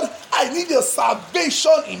 God, I need your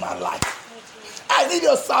salvation in my life. I need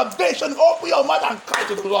your salvation. Open your mouth and cry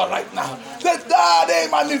to the Lord right now. Say, Daddy,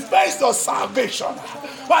 manifest your salvation.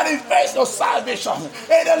 Manifest your salvation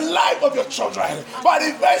in the life of your children.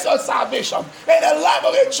 Manifest your salvation in the life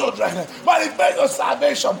of your children. Manifest your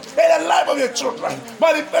salvation in the life of your children.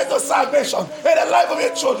 Manifest your salvation in the life of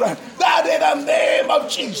your children. That in the name of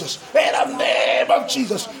Jesus. In the name of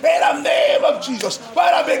Jesus. In the name of Jesus.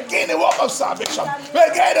 Father, begin the work of salvation.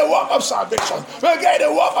 Begin the work of salvation. Begin the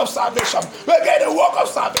work of salvation. Begin the work of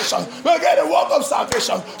salvation. Begin the work of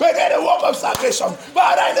salvation. Begin the work of salvation.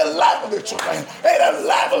 Father, in the life of your children. In the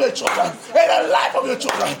life of your children, in the life of your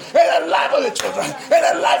children, in the life of your children, in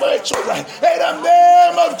the life of your children, in the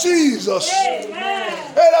name of Jesus. Amen.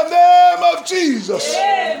 In the name of Jesus.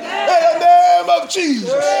 Amen. In the name of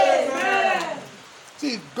Jesus. Amen.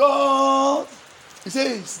 See, God, He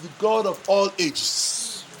says, He's the God of all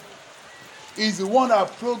ages. He's the one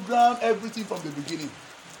that programmed everything from the beginning.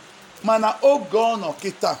 Mana oh God no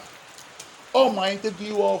kita, oh my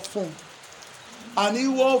interview of phone, and He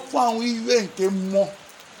will find we went more.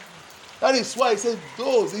 That is why He said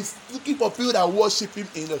those He's looking for people that worship Him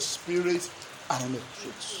in the spirit and in the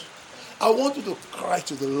truth. I want you to cry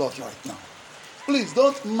to the Lord right now. Please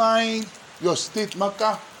don't mind your state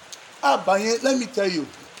marker. Let me tell you.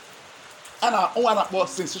 And I want about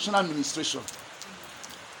sensational administration.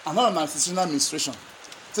 I'm not an sensational administration.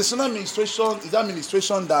 Sensational administration is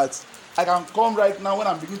administration that I can come right now when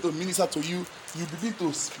I'm beginning to minister to you. You begin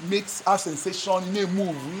to make a sensation, you may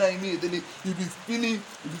move, you'll be feeling,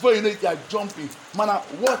 before you know it, you are jumping. Man,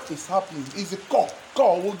 what is happening is the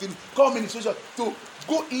core ministration to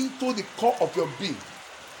go into the core of your being.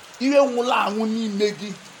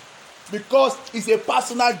 Because it's a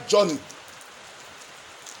personal journey.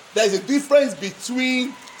 There is a difference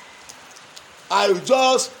between I will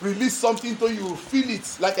just release something to you, feel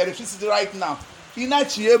it like electricity right now. In a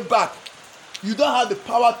year back, you don't have the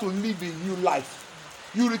power to live a new life.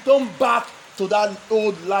 You return back to that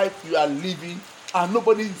old life you are living and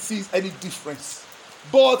nobody sees any difference.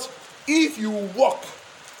 But if you walk,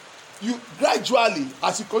 you gradually,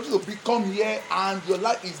 as you continue to become here and your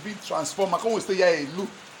life is being transformed, I can't stay here and look.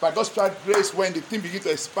 By God's grace, when the thing begins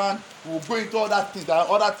to expand, we'll go into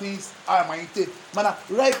other things are minded. Man,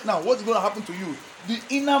 right now, what's going to happen to you? The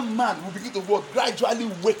inner man will begin to work, gradually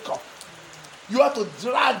wake up. You have to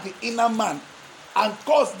drag the inner man and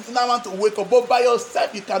cause the inner man to wake up. But by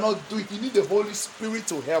yourself, you cannot do it. You need the Holy Spirit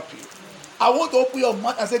to help you. I want to open your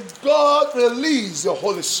mouth and say, God, release your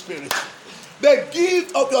Holy Spirit. The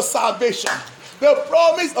gift of your salvation, the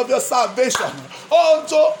promise of your salvation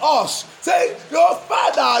unto us. Say, your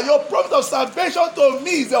Father, your promise of salvation to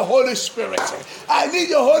me is the Holy Spirit. I need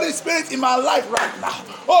your Holy Spirit in my life right now.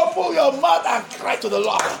 Open your mouth and cry to the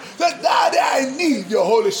Lord. Say, Daddy, I need your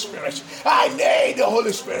Holy Spirit. I need the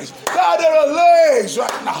Holy Spirit. Daddy, release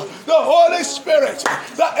right now the Holy Spirit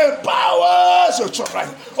that empowers your children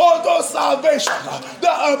unto salvation,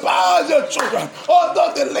 that empowers your children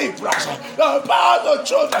unto deliverance, that empowers your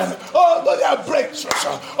children unto their breakthroughs,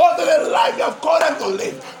 unto the life you have called them to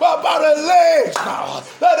live. Papa, release now.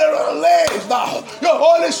 Let it release now. Your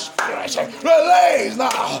Holy Spirit, release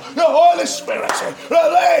now. Your Holy Spirit,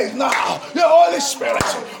 release now. Your Holy Spirit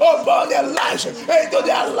upon their lives, into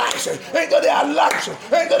their lives, into their lives,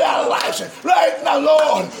 into their lives. Right now,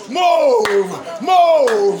 Lord, move,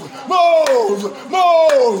 move, move, move,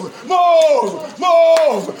 move,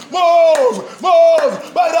 move, move,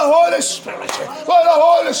 move by the Holy Spirit, by the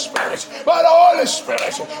Holy Spirit, by the Holy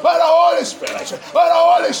Spirit, by the Holy Spirit, by the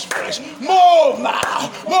Holy Spirit. Move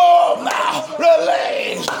now,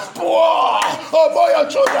 release, pour upon your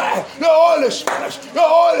children, your Holy Spirit, your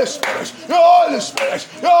Holy Spirit, your Holy Spirit,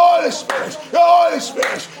 your Holy Spirit, your Holy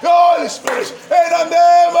Spirit, your Holy Spirit, in the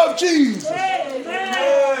name of Jesus.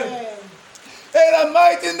 Amen. In the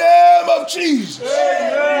mighty name of Jesus.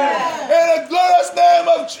 Amen. In the glorious name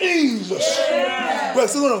of Jesus. Amen. We're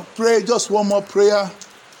still going to pray just one more prayer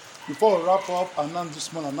before we wrap up and announce this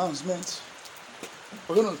small announcement.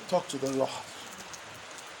 We're going to talk to the Lord.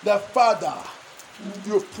 The Father,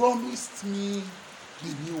 you promised me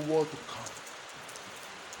the new world to come.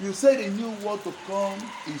 You said the new world to come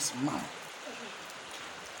is mine.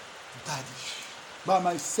 Daddy, by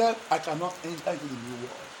myself, I cannot enter into the new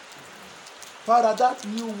world. Father, that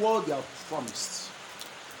new world you have promised,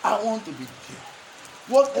 I want to be there.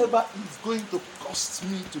 Whatever is going to cost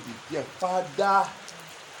me to be there, Father,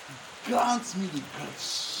 grant me the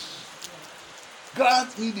grace.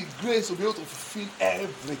 Grant me the grace to be able to fulfill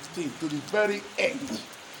everything to the very end.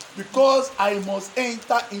 Because I must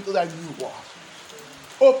enter into that new world.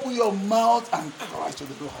 Open your mouth and cry to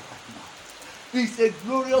the Lord right now. It's a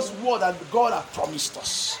glorious word that God has promised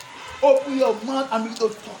us. Open your mouth and begin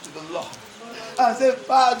to talk to the Lord. And say,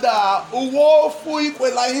 Father,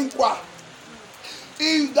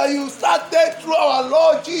 if that you started through our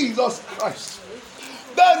Lord Jesus Christ,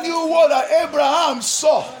 that new world that Abraham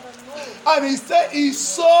saw, and he said he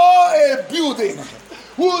saw a building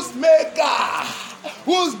whose maker,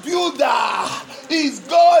 whose builder is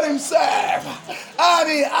God himself, and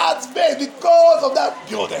he had faith because of that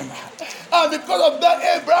building. And because of that,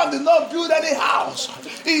 Abraham did not build any house.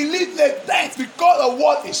 He lived in a tent because of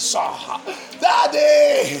what he saw. That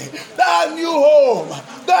day, that new home,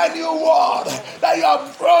 that new world that you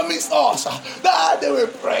have promised us, that day we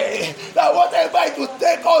pray that whatever it will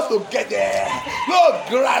take us to get there, Lord,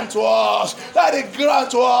 grant to us, that it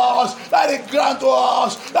grant to us, that it grant to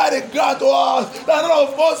us, that it grant to us, that none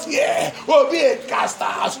of us here will be a cast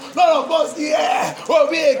house. None of us here will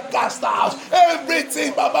be a cast house.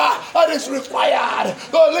 Everything, Baba, that is required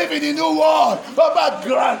to live in the new world, Baba,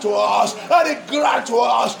 grant to us, that it grant to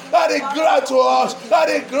us, that it grant to us, that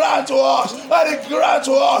it grant to us, that it grant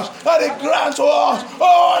to us, that it grant to us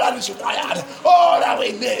all that is required, all that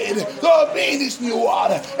we need to be in this new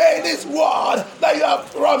world, in this world that you have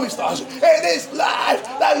promised us, in this life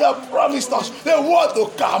that you have promised us, the world to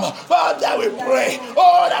come. Father, we pray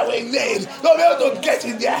all that we need to be able to get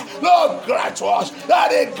in there. Lord, grant to us,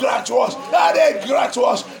 that it grant to us, that it grant to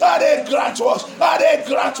us, that it grant to us, that it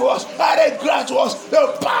grant to us, that it grant to us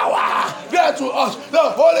the power, grant to us the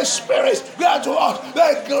Holy Spirit, grant to us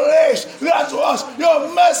the grace, grant to us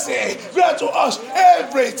your mercy, grant to us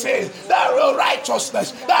everything, that your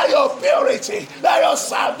righteousness, that your purity, that your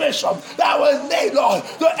salvation, that we need, Lord,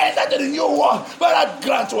 to enter to the new world. But that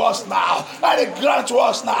grant to us now, and it grant to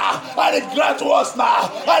us now, and it grant to us now,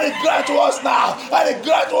 and it grant to us now, and it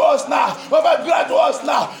grant to us now, but grant to us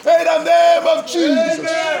now, in the name of Jesus.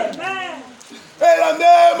 Amen. In the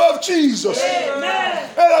name of Jesus. Amen.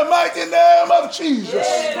 In the mighty name of Jesus.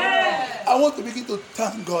 Amen. I want to begin to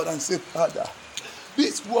thank God and say, Father,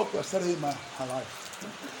 this work you have started in my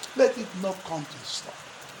life, let it not come to a stop.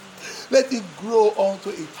 Let it grow on to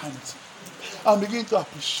eternity. And begin to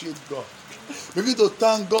appreciate God. Begin to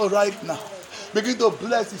thank God right now. Begin to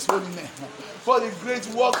bless his holy name for the great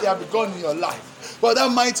work you have begun in your life. For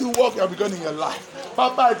that mighty work you have begun in your life.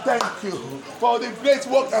 Papa, I thank you for the great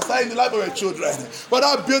work you have started in the life of your children. For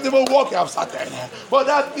that beautiful work you have started. For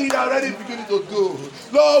that thing you are already beginning to do.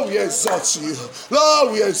 Lord, we exalt you.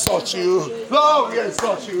 Lord, we exalt you. Lord, we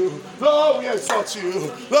exalt you. Lord, we exalt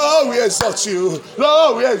you. Lord, we exalt you.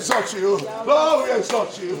 Lord, we exalt you. Lord, we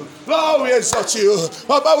exalt you. Lord, we exalt you.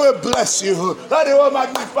 Papa, we bless you. That they will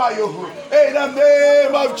magnify you. In the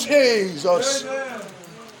name of Jesus.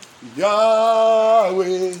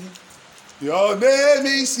 Yahweh, your name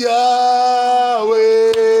is Yahweh.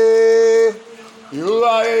 You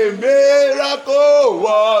are a miracle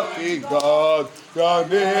working God. Your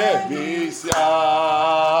name is Yahweh.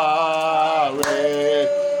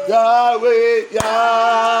 Yahweh,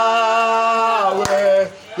 Yahweh.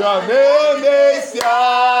 Your name is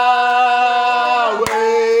Yahweh.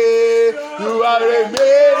 are a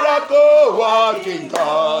miracle working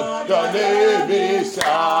God. Your name is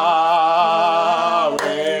Yahweh.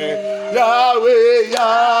 Yahweh,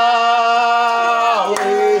 Yahweh.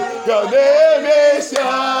 Your name is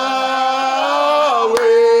Yahweh.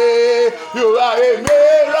 You are a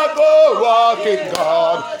miracle working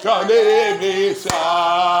God. Your name is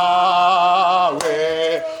Yahweh.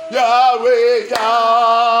 Yahweh,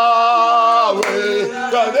 Yahweh.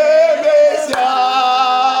 Your name is Yahweh.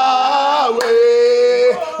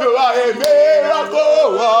 You are a miracle